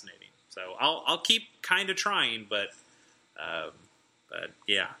really fascinating. So I'll keep kind of trying, but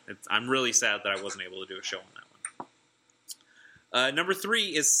yeah, I'm really sad that I wasn't able to do a show on that one. Number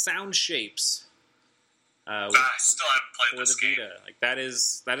 3 is Sound Shapes. I still haven't played this game. Vita. Like that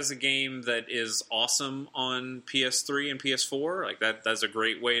is a game that is awesome on PS3 and PS4. Like that's a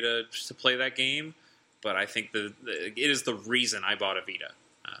great way to play that game. But I think it is the reason I bought a Vita.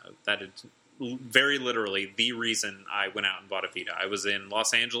 That is very literally the reason I went out and bought a Vita. I was in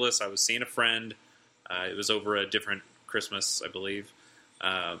Los Angeles. I was seeing a friend. It was over a different Christmas, I believe.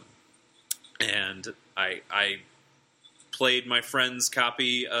 And I played my friend's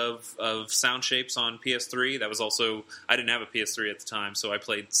copy of Sound Shapes on PS3. That was also, I didn't have a PS3 at the time, so I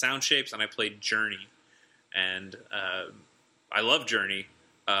played Sound Shapes and I played Journey. And I love Journey,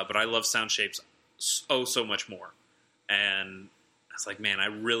 but I love Sound Shapes so much more. And I was like, man, I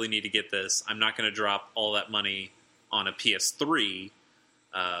really need to get this. I'm not going to drop all that money on a PS3,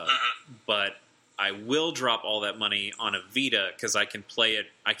 but I will drop all that money on a Vita because I can play it.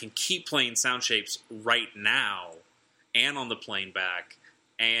 I can keep playing Sound Shapes right now and on the plane back,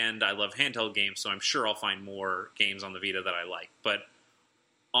 and I love handheld games, so I'm sure I'll find more games on the Vita that I like. But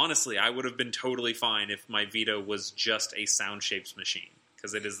honestly, I would have been totally fine if my Vita was just a Sound Shapes machine,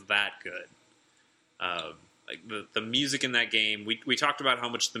 because it is that good. Like the music in that game, we talked about how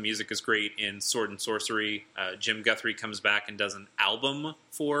much the music is great in Sword and Sorcery. Jim Guthrie comes back and does an album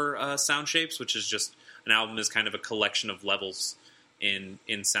for Sound Shapes, which is just, an album is kind of a collection of levels in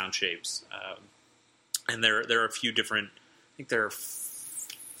Sound Shapes. And there are a few different, I think there are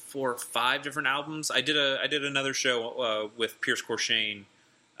 4 or 5 different albums. I did another show with Pierce Corshane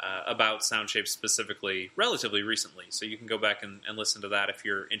about Sound Shapes specifically relatively recently, so you can go back and listen to that if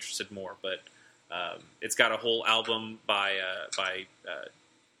you're interested more. But it's got a whole album by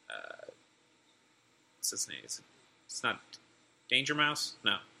what's his name? It's not Danger Mouse?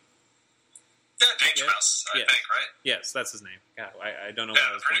 No. Yeah, Danger Mouse, I think, right? Yes, that's his name. God, I don't know yeah,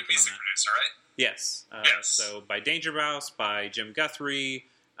 why I was pretty blanking music on that. producer, right? Yes. Yes. So by Danger Mouse, by Jim Guthrie,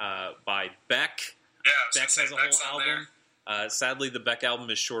 by Beck. Yeah, Beck has a whole album. Sadly, the Beck album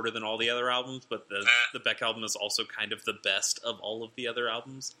is shorter than all the other albums, but the Beck album is also kind of the best of all of the other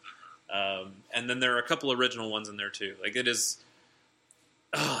albums. And then there are a couple original ones in there too. Like it is,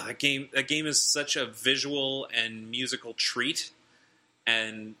 that game is such a visual and musical treat,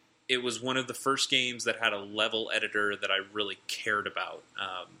 and it was one of the first games that had a level editor that I really cared about.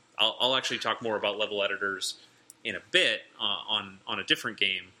 I'll actually talk more about level editors in a bit on a different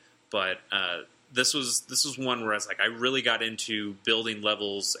game, but this was one where I was like, I really got into building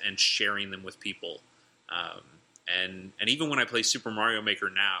levels and sharing them with people. And even when I play Super Mario Maker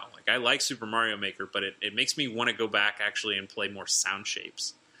now, like I like Super Mario Maker, but it makes me want to go back actually and play more Sound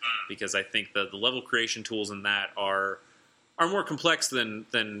Shapes, because I think the level creation tools in that are more complex than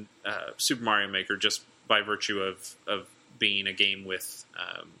Super Mario Maker, just by virtue of being a game with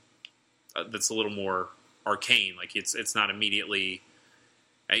that's a little more arcane. Like it's not immediately,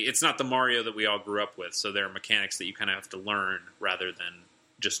 it's not the Mario that we all grew up with. So there are mechanics that you kind of have to learn rather than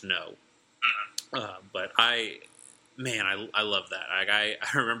just know. But I love that. I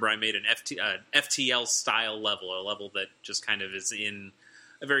remember I made an FTL style level, a level that just kind of is in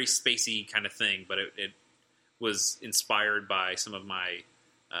a very spacey kind of thing, but it was inspired by some of my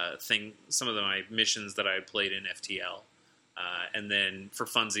my missions that I had played in FTL. And then for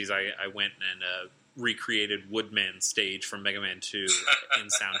funsies, I went and recreated Woodman stage from Mega Man 2 in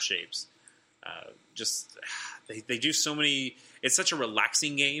Sound Shapes. They do so many. It's such a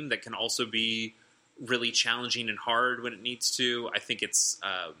relaxing game that can also be really challenging and hard when it needs to. I think it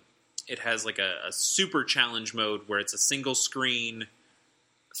has like a super challenge mode where it's a single screen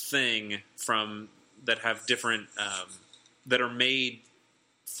thing that have different that are made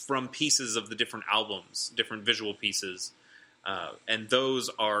from pieces of the different albums, different visual pieces, and those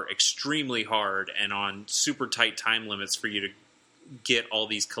are extremely hard and on super tight time limits for you to get all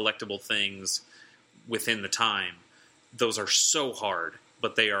these collectible things within the time. Those are so hard,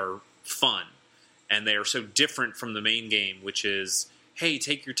 but they are fun. And they are so different from the main game, which is, hey,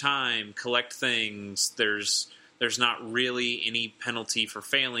 take your time, collect things. There's not really any penalty for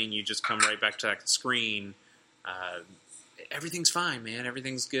failing. You just come right back to that screen. everything's fine, man.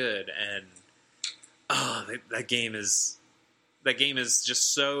 Everything's good. And that game is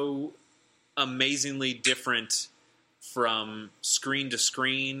just so amazingly different from screen to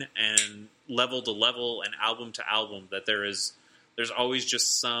screen and level to level and album to album that there's always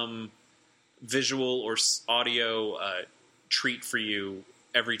just some visual or audio treat for you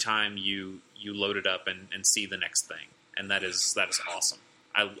every time you load it up and see the next thing. And that is awesome.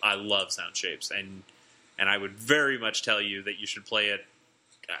 I love Soundshapes, and I would very much tell you that you should play it.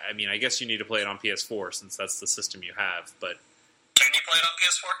 I mean, I guess you need to play it on PS4 since that's the system you have, but... Can you play it on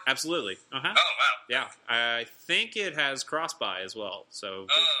PS4? Absolutely. Uh-huh. Oh, wow. Yeah. I think it has cross-buy as well, so...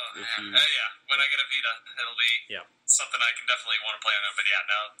 if you... yeah. When I get a Vita, it'll be something I can definitely want to play on it, but yeah,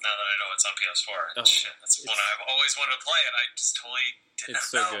 now that I know it's on PS4, shit, that's one I've always wanted to play, and I just totally didn't know. It's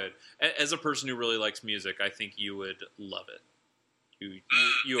so good. As a person who really likes music, I think you would love it.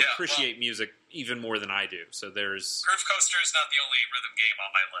 You appreciate music even more than I do. So there's Groove Coaster is not the only rhythm game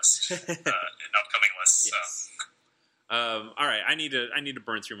on my list in upcoming lists. Yes. So. All right, I need to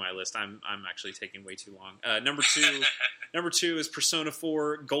burn through my list. I'm actually taking way too long. Number two is Persona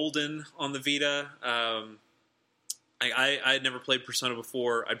 4 Golden on the Vita. I had never played Persona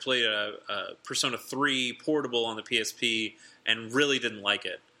before. I played a Persona 3 Portable on the PSP and really didn't like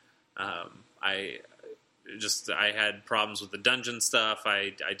it. I had problems with the dungeon stuff.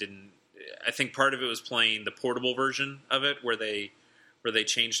 I think part of it was playing the portable version of it, where they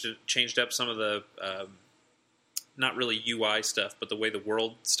changed up some of the not really UI stuff, but the way the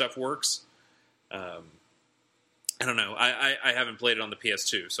world stuff works. I don't know. I haven't played it on the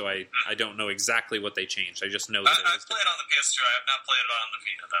PS2, so I don't know exactly what they changed. I just know that I've played it on the PS2. I have not played it on the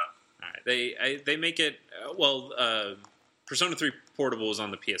Vita though. All right, they make it Persona 3 Portable is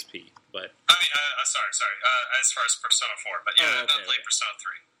on the PSP, but I mean, sorry. As far as Persona 4, but yeah, I've not played Persona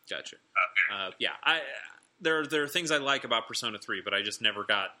 3. Gotcha. There are things I like about Persona 3, but I just never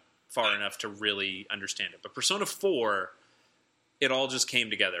got far enough to really understand it. But Persona 4, it all just came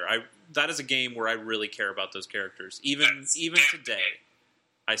together. That is a game where I really care about those characters. Even today,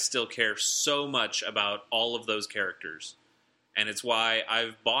 I still care so much about all of those characters, and it's why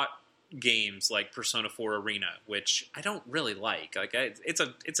I've bought games like Persona 4 Arena, which I don't really like. Like it's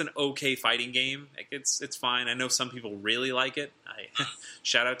an okay fighting game. Like it's fine. I know some people really like it.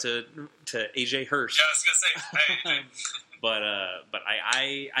 Shout out to AJ Hirsch. Yeah, I was gonna say. But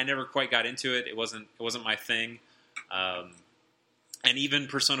I never quite got into it. It wasn't my thing. And even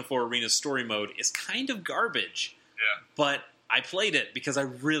Persona 4 Arena's story mode is kind of garbage. Yeah. But I played it because I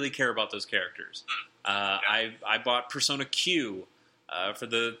really care about those characters. I bought Persona Q for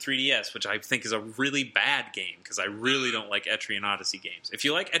the 3DS, which I think is a really bad game because I really don't like Etrian Odyssey games. If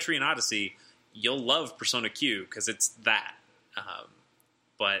you like Etrian Odyssey, you'll love Persona Q because it's that.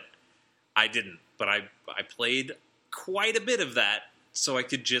 But I didn't. But I played quite a bit of that so I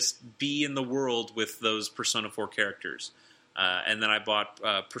could just be in the world with those Persona 4 characters. And then I bought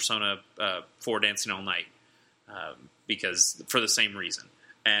Persona 4 Dancing All Night because for the same reason.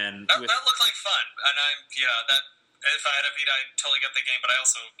 And that looked like fun. And if I had a Vita, I'd totally get the game. But I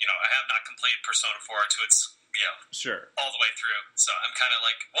also, I have not completed Persona 4 to its, sure, all the way through. So I'm kind of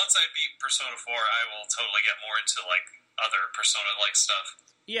like, once I beat Persona 4, I will totally get more into like other Persona-like stuff.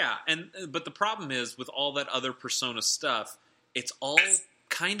 Yeah, but the problem is with all that other Persona stuff, it's all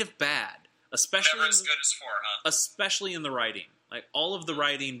kind of bad. Especially never as good as 4, huh? Especially in the writing. Like, all of the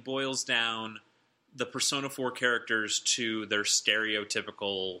writing boils down the Persona 4 characters to their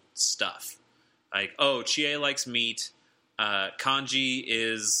stereotypical stuff. Like, Chie likes meat. Kanji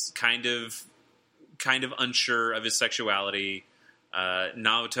is kind of unsure of his sexuality.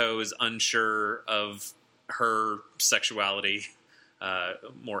 Naoto is unsure of her sexuality,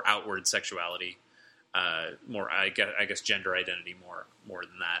 more outward sexuality. More, I guess, gender identity more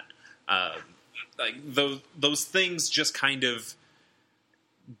than that. Like those things just kind of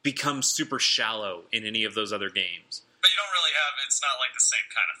become super shallow in any of those other games. But you don't really have. It's not like the same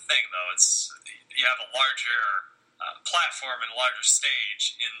kind of thing, though. You have a larger platform and a larger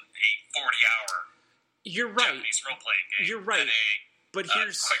stage in a 40-hour. You're right. Japanese role-playing game. You're right. Than a quick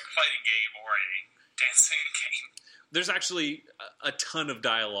fighting game or a dancing game. There's actually a ton of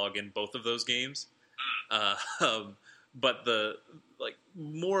dialogue in both of those games. But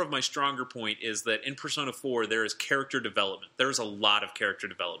more of my stronger point is that in Persona 4 there is character development. There's a lot of character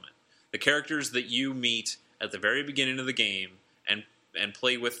development. The characters that you meet at the very beginning of the game and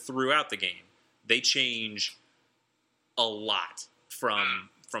play with throughout the game, they change a lot from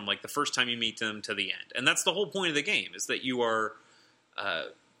like the first time you meet them to the end. And that's the whole point of the game, is that you are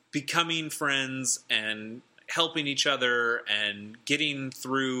becoming friends and helping each other and getting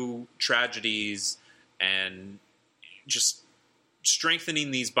through tragedies and just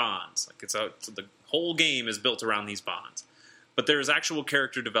strengthening these bonds. Like the whole game is built around these bonds. But there's actual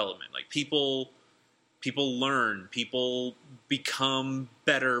character development. Like people learn, people become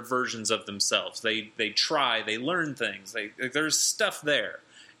better versions of themselves. They try, they learn things. There's stuff there.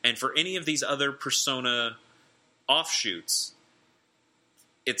 And for any of these other Persona offshoots,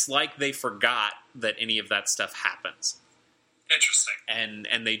 it's like they forgot that any of that stuff happens. Interesting.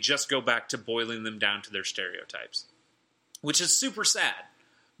 And they just go back to boiling them down to their stereotypes, which is super sad.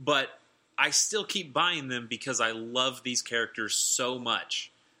 But I still keep buying them because I love these characters so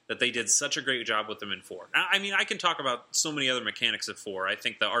much that they did such a great job with them in 4. I mean, I can talk about so many other mechanics of 4. I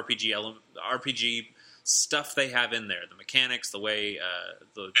think the RPG stuff they have in there, the mechanics, the way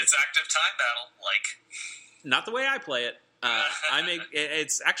it's active time battle, like not the way I play it.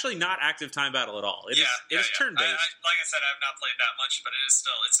 It's actually not active time battle at all. It is turn based. Like I said, I have not played that much, but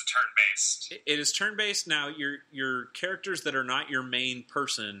it's a turn based. It is turn based. Now your characters that are not your main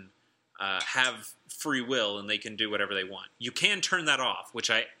person have free will and they can do whatever they want. You can turn that off, which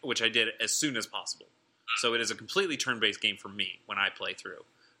I did as soon as possible. So it is a completely turn based game for me when I play through.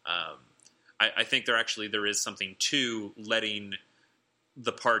 I think there is something to letting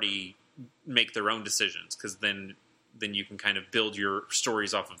the party make their own decisions, because then you can kind of build your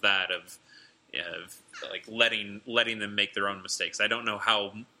stories off of that, of like letting them make their own mistakes. I don't know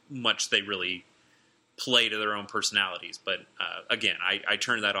how much they really play to their own personalities, but again, I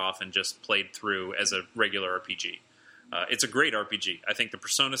turned that off and just played through as a regular RPG. It's a great RPG. I think the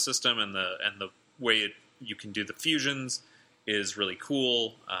Persona system and the way you can do the fusions is really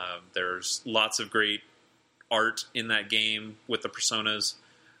cool. There's lots of great art in that game with the Personas.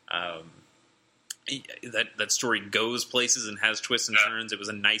 That story goes places and has twists and turns. It was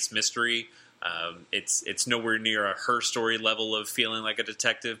a nice mystery. It's nowhere near a Her Story level of feeling like a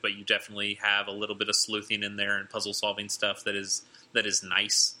detective, but you definitely have a little bit of sleuthing in there and puzzle solving stuff that is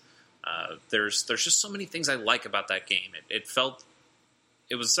nice. There's just so many things I like about that game.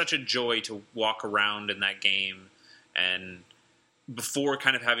 It was such a joy to walk around in that game, and before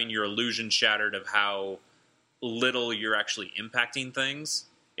kind of having your illusion shattered of how little you're actually impacting things.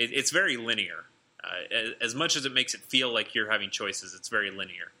 It's very linear. As much as it makes it feel like you're having choices, it's very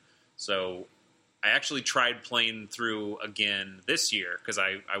linear. So I actually tried playing through again this year because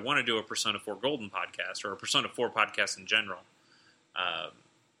I want to do a Persona 4 Golden podcast, or a Persona 4 podcast in general,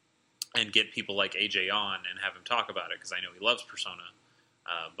 and get people like AJ on and have him talk about it, because I know he loves Persona.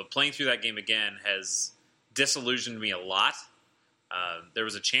 But playing through that game again has disillusioned me a lot. There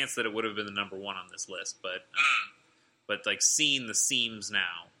was a chance that it would have been the number one on this list, but like seeing the seams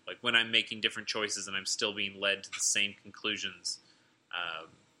now, like when I'm making different choices and I'm still being led to the same conclusions,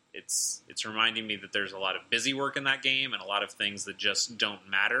 it's reminding me that there's a lot of busy work in that game and a lot of things that just don't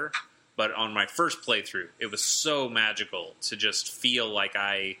matter. But on my first playthrough, it was so magical to just feel like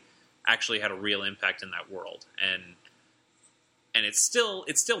I actually had a real impact in that world, and it still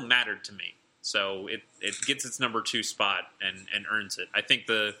mattered to me. So it gets its number 2 spot and earns it. I think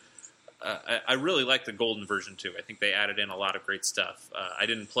I really like the Golden version too. I think they added in a lot of great stuff. I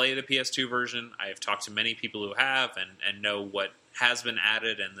didn't play the PS2 version. I have talked to many people who have and know what has been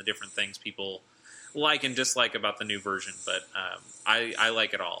added and the different things people like and dislike about the new version. But I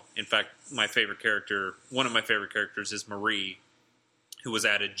like it all. In fact, one of my favorite characters is Marie, who was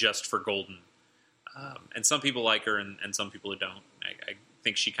added just for Golden. And some people like her and some people who don't. I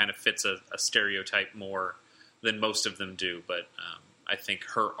think she kind of fits a stereotype more than most of them do. But I think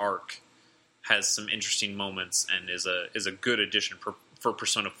her arc has some interesting moments and is a good addition for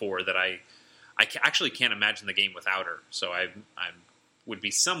Persona 4 that I actually can't imagine the game without her. So I would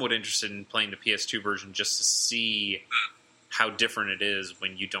be somewhat interested in playing the PS2 version just to see how different it is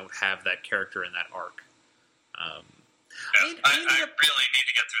when you don't have that character in that arc. I really need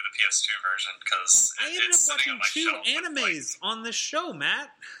to get through the PS2 version because I ended up watching 2 animes on this show, Matt.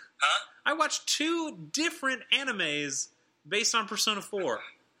 Huh? I watched 2 different animes based on Persona 4.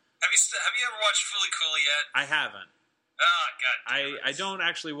 Have you ever watched Fooly Cooly yet? I haven't. Oh, God. I don't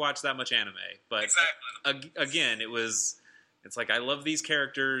actually watch that much anime, but exactly. Again, it's like I love these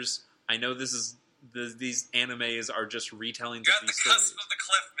characters. I know these animes are just retellings You're of these stories. You're at the cusp of the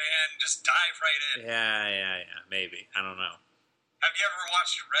cliff, man. Just dive right in. Yeah. Maybe. I don't know. Have you ever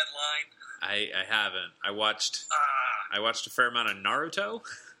watched Red Line? I haven't. I watched a fair amount of Naruto.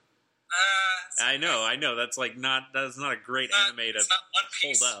 I know. That's not a great anime to it's not One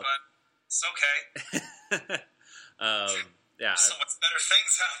Piece, hold up. but it's okay. Yeah. So much better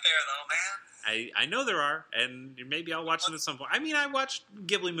things out there, though, man. I know there are, and maybe I'll watch them at some point. I mean, I watched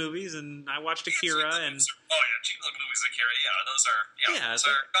Ghibli movies, and I watched Akira, and Ghibli movies, Akira, those are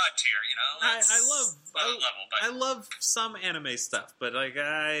god tier, I love some anime stuff, but like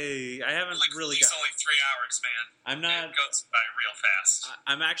I haven't really got. It's only 3 hours, man. I'm not. It goes by real fast.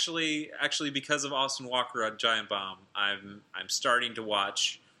 I'm actually because of Austin Walker on Giant Bomb. I'm starting to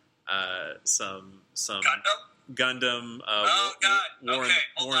watch some Gundam. Oh God! War Okay, in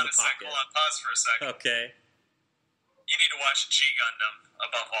hold on a second. Hold on, pause for a second. Okay. You need to watch G Gundam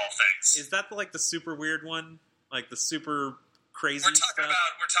above all things. Is that the super weird one? Like the super crazy we're stuff? We're talking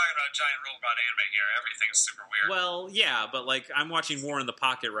about giant robot anime here. Everything's super weird. Well, yeah, but I'm watching War in the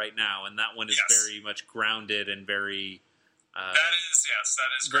Pocket right now, and that one is very much grounded and very. That is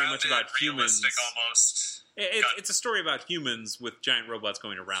very grounded, much about humans. Almost. It's a story about humans with giant robots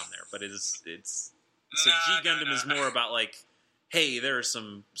going around there, but it's. So G Gundam is more about hey, there are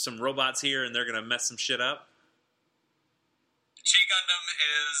some robots here, and they're going to mess some shit up. G Gundam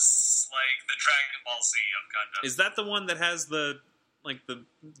is like the Dragon Ball Z of Gundam. Is that the one that has the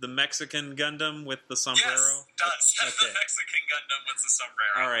Mexican Gundam with the sombrero? Yes, it does. That's the Mexican Gundam with the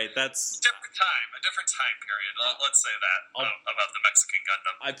sombrero. All right, that's a different time period. Let's say that about the Mexican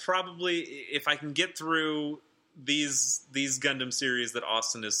Gundam. I probably, if I can get through these Gundam series that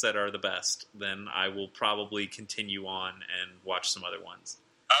Austin has said are the best, then I will probably continue on and watch some other ones.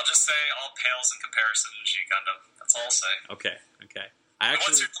 I'll just say all pales in comparison to G Gundam. That's all I'll say. Okay.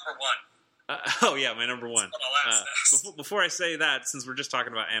 What's your number one? My number one. Before I say that, since we're just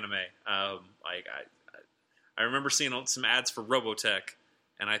talking about anime, I remember seeing some ads for Robotech,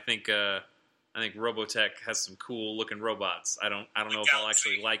 and I think Robotech has some cool looking robots. I don't know if I'll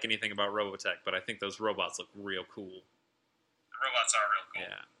actually like anything about Robotech, but I think those robots look real cool. The robots are real cool.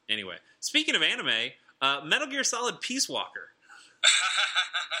 Yeah. Anyway, speaking of anime, Metal Gear Solid Peace Walker.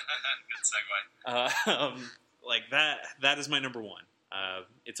 Good segue. That is my number one.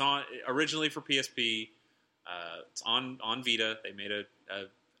 It's on originally for PSP. It's on Vita. They made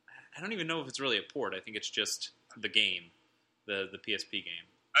I don't even know if it's really a port. I think it's just the game, the PSP game.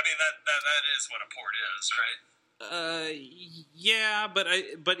 I mean that is what a port is, right? Yeah,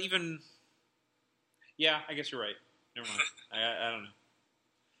 but even I guess you're right. Never mind. I don't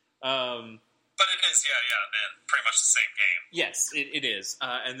know. But it is, man, pretty much the same game. Yes, it is.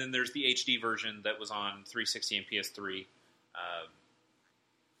 And then there's the HD version that was on 360 and PS3.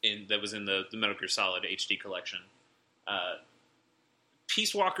 That was in the Metal Gear Solid HD collection.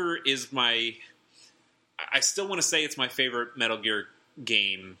 Peace Walker is I still want to say it's my favorite Metal Gear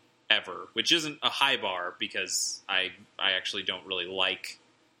game ever, which isn't a high bar because I actually don't really like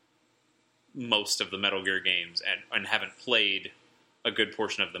most of the Metal Gear games and haven't played a good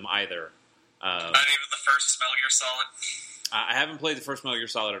portion of them either. Not even the first Metal Gear Solid? I haven't played the first Metal Gear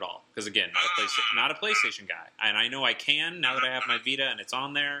Solid at all because, again, not a PlayStation guy. And I know I can now that I have my Vita and it's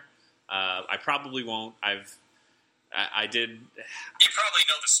on there. I probably won't. I did. You probably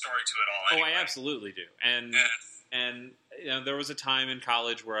know the story to it all. Anyway. Oh, I absolutely do. And there was a time in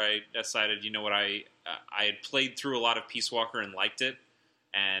college where I decided, you know what, I had played through a lot of Peace Walker and liked it,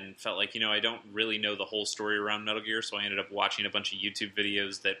 and felt like, I don't really know the whole story around Metal Gear, so I ended up watching a bunch of YouTube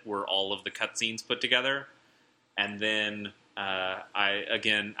videos that were all of the cutscenes put together. And then I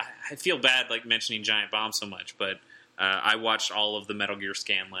feel bad mentioning Giant Bomb so much, but I watched all of the Metal Gear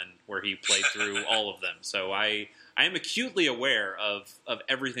Scanlan where he played through all of them. So I am acutely aware of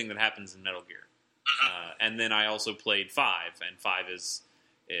everything that happens in Metal Gear. And then I also played 5, and 5 is,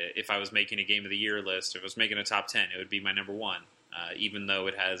 if I was making a Game of the Year list, if I was making a top 10, it would be my number 1. Even though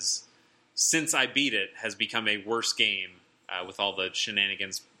it has, since I beat it, has become a worse game with all the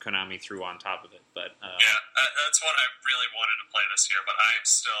shenanigans Konami threw on top of it. But that's one I really wanted to play this year, but I am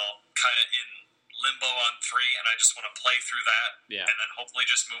still kind of in limbo on 3, and I just want to play through that, and then hopefully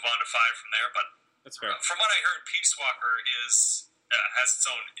just move on to 5 from there. But that's fair. From what I heard, Peace Walker has its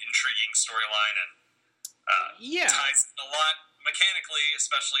own intriguing storyline and ties a lot mechanically,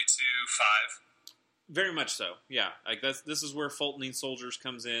 especially to 5. Very much so, yeah. This is where Fultoning Soldiers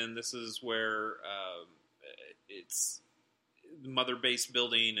comes in. This is where it's mother base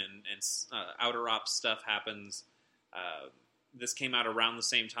building and outer ops stuff happens. This came out around the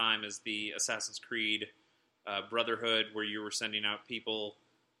same time as the Assassin's Creed Brotherhood, where you were sending out people.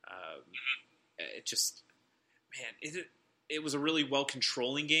 It was a really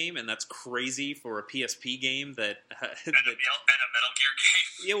well-controlling game, and that's crazy for a PSP game that... and a Metal Gear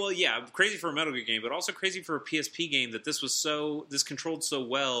game. Yeah, well, yeah, crazy for a Metal Gear game, but also crazy for a PSP game that this controlled so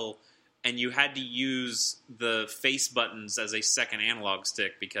well, and you had to use the face buttons as a second analog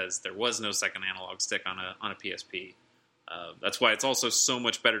stick because there was no second analog stick on a PSP. That's why it's also so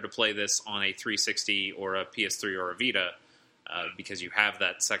much better to play this on a 360 or a PS3 or a Vita, because you have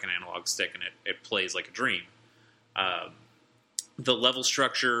that second analog stick and it plays like a dream. The level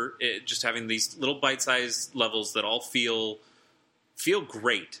structure, just having these little bite-sized levels that all feel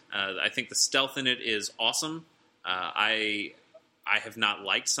great. I think the stealth in it is awesome. I have not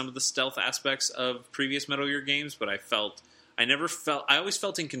liked some of the stealth aspects of previous Metal Gear games, but I always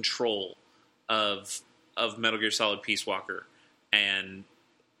felt in control of Metal Gear Solid Peace Walker, and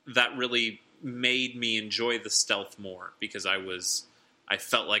that really made me enjoy the stealth more, because I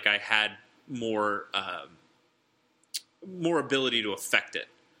felt like I had more ability to affect it,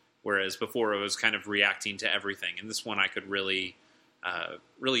 whereas before I was kind of reacting to everything. And this one I could really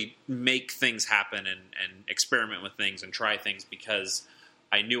make things happen and experiment with things and try things, because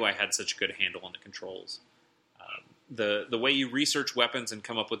I knew I had such a good handle on the controls. The way you research weapons and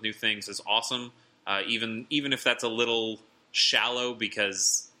come up with new things is awesome, even if that's a little shallow,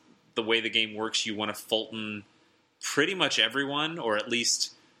 because the way the game works, you want to Fulton pretty much everyone, or at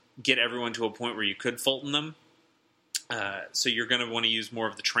least get everyone to a point where you could Fulton them. So you're going to want to use more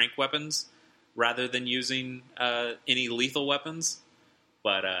of the tranq weapons rather than using any lethal weapons.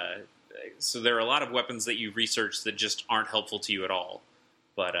 But so there are a lot of weapons that you research that just aren't helpful to you at all.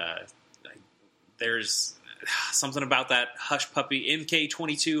 But there's something about that Hush Puppy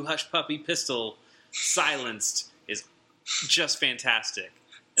MK22 Hush Puppy pistol silenced is just fantastic.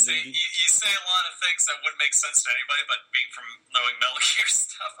 And see, you say a lot of things that wouldn't make sense to anybody, but being from knowing Metal Gear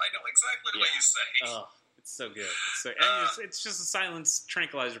stuff, I know exactly what you say. Oh, it's so good. It's just a silenced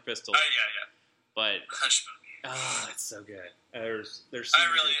tranquilizer pistol. Yeah. But Hush Puppy. it's so good. There's so I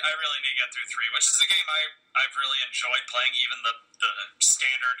really need to get through 3, which is a game I've really enjoyed playing. Even the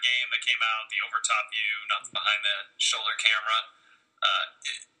standard game that came out, the overtop view, not the behind the shoulder camera.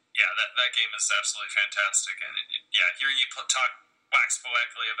 That game is absolutely fantastic. And hearing you talk wax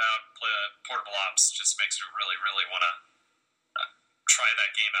poetically about Portable Ops just makes me really, really want to try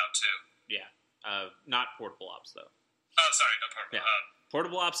that game out too. Yeah, not Portable Ops though. Oh, sorry, not Portable. Yeah.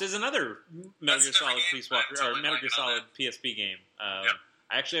 Portable Ops is another Metal Gear Solid Peace Walker, or Metal Gear Solid PSP game. I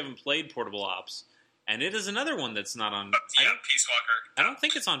actually haven't played Portable Ops, and it is another one that's not on. Peace Walker. I don't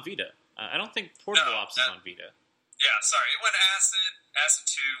think it's on Vita. I don't think Portable Ops is on Vita. Yeah, sorry. It went Acid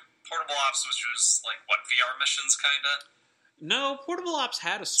 2. Portable Ops was just like what, VR missions, kind of. No, Portable Ops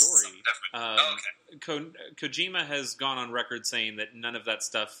had a story. Okay. Kojima has gone on record saying that none of that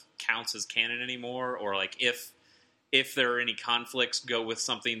stuff counts as canon anymore, or like if there are any conflicts, go with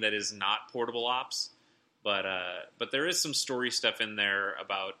something that is not Portable Ops. But there is some story stuff in there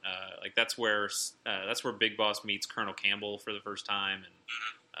about like that's where Big Boss meets Colonel Campbell for the first time,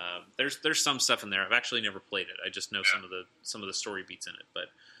 and there's some stuff in there. I've actually never played it. I just know some of the story beats in it.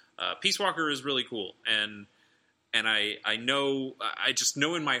 But Peace Walker is really cool, and I just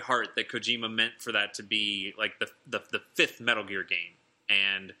know in my heart that Kojima meant for that to be like the fifth Metal Gear game,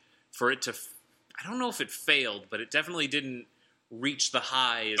 and for it to. I don't know if it failed, but it definitely didn't reach the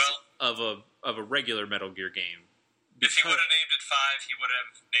highs of a regular Metal Gear game. If he would have named it 5, he would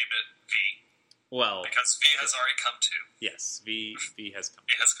have named it V. Well, because V has already come to. Yes, V has come.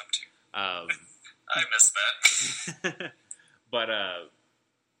 V has come to. I missed that. but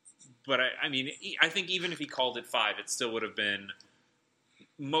I mean, I think even if he called it 5, it still would have been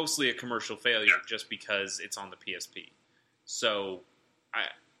mostly a commercial failure, just because it's on the PSP. So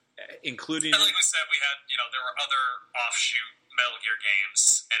including, and like we said, we had there were other offshoot Metal Gear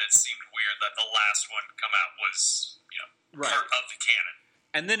games, and it seemed weird that the last one to come out was part of the canon.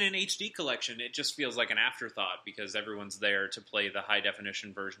 And then in HD collection, it just feels like an afterthought because everyone's there to play the high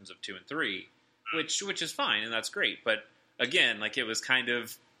definition versions of 2 and 3, which is fine and that's great. But again, like it just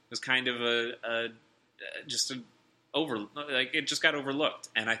got overlooked,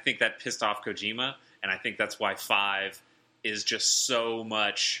 and I think that pissed off Kojima, and I think that's why 5 is just so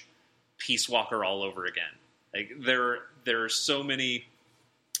much Peace Walker all over again. Like there are so many.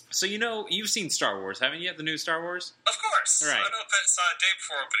 So you've seen Star Wars, haven't you? The new Star Wars? Of course. Right. I saw it day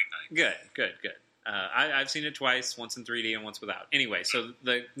before opening night. Good. I've seen it twice, once in 3D and once without. Anyway, so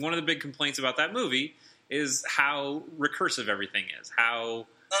one of the big complaints about that movie is how recursive everything is. How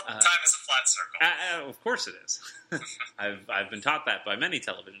time is a flat circle. Of course it is. I've been taught that by many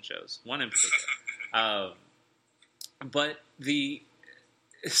television shows, one in particular. But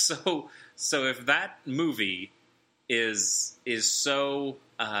so if that movie is so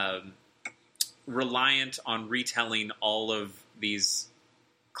reliant on retelling all of these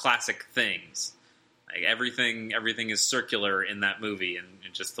classic things, like everything is circular in that movie, and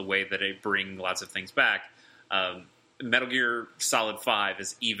just the way that they bring lots of things back. Metal Gear Solid 5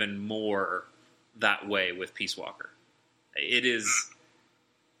 is even more that way with Peace Walker. It is.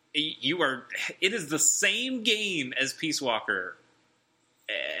 It is the same game as Peace Walker,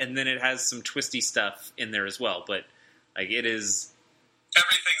 and then it has some twisty stuff in there as well. But like, it is.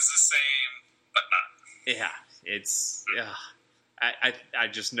 Everything's the same, but not. Yeah, it's. I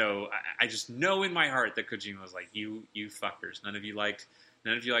just know. I just know in my heart that Kojima was like, you fuckers. None of you like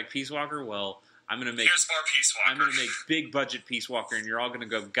Peace Walker. Well, I'm gonna make. Here's more Peace Walker. I'm gonna make big budget Peace Walker, and you're all gonna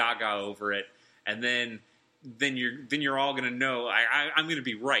go gaga over it, and then you're all gonna know I'm gonna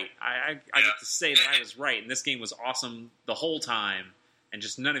be right. I get to say that I was right, and this game was awesome the whole time, and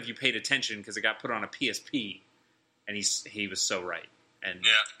just none of you paid attention because it got put on a PSP, and he was so right. And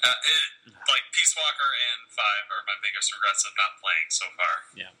like Peace Walker and 5 are my biggest regrets of not playing so far.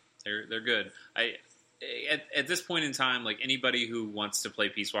 Yeah, they're good. At this point in time, like, anybody who wants to play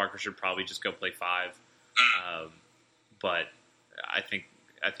Peace Walker should probably just go play 5. But I think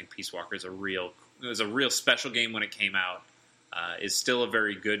Peace Walker is a real special game when it came out. Is still a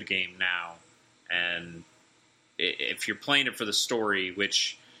very good game now, and if you're playing it for the story,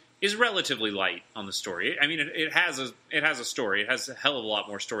 which is relatively light on the story. I mean, it has a story. It has a hell of a lot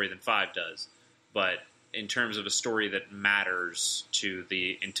more story than 5 does. But in terms of a story that matters to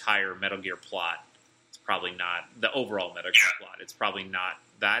the entire Metal Gear plot, it's probably not the overall Metal Gear plot. It's probably not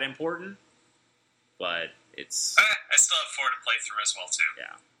that important. But it's. I still have 4 to play through as well too.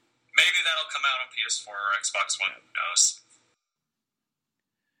 Yeah. Maybe that'll come out on PS4 or Xbox One. Who knows?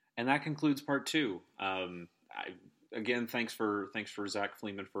 And that concludes part 2. Again, thanks for Zach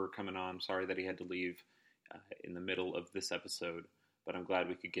Fleeman for coming on. Sorry that he had to leave in the middle of this episode, but I'm glad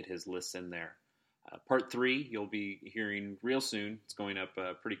we could get his lists in there. Part 3, you'll be hearing real soon. It's going up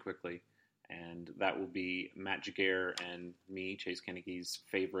pretty quickly, and that will be Matt Jaguar and me, Chase Koenige's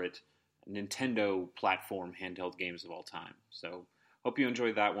favorite Nintendo platform handheld games of all time. So, hope you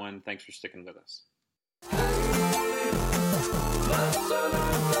enjoyed that one. Thanks for sticking with us.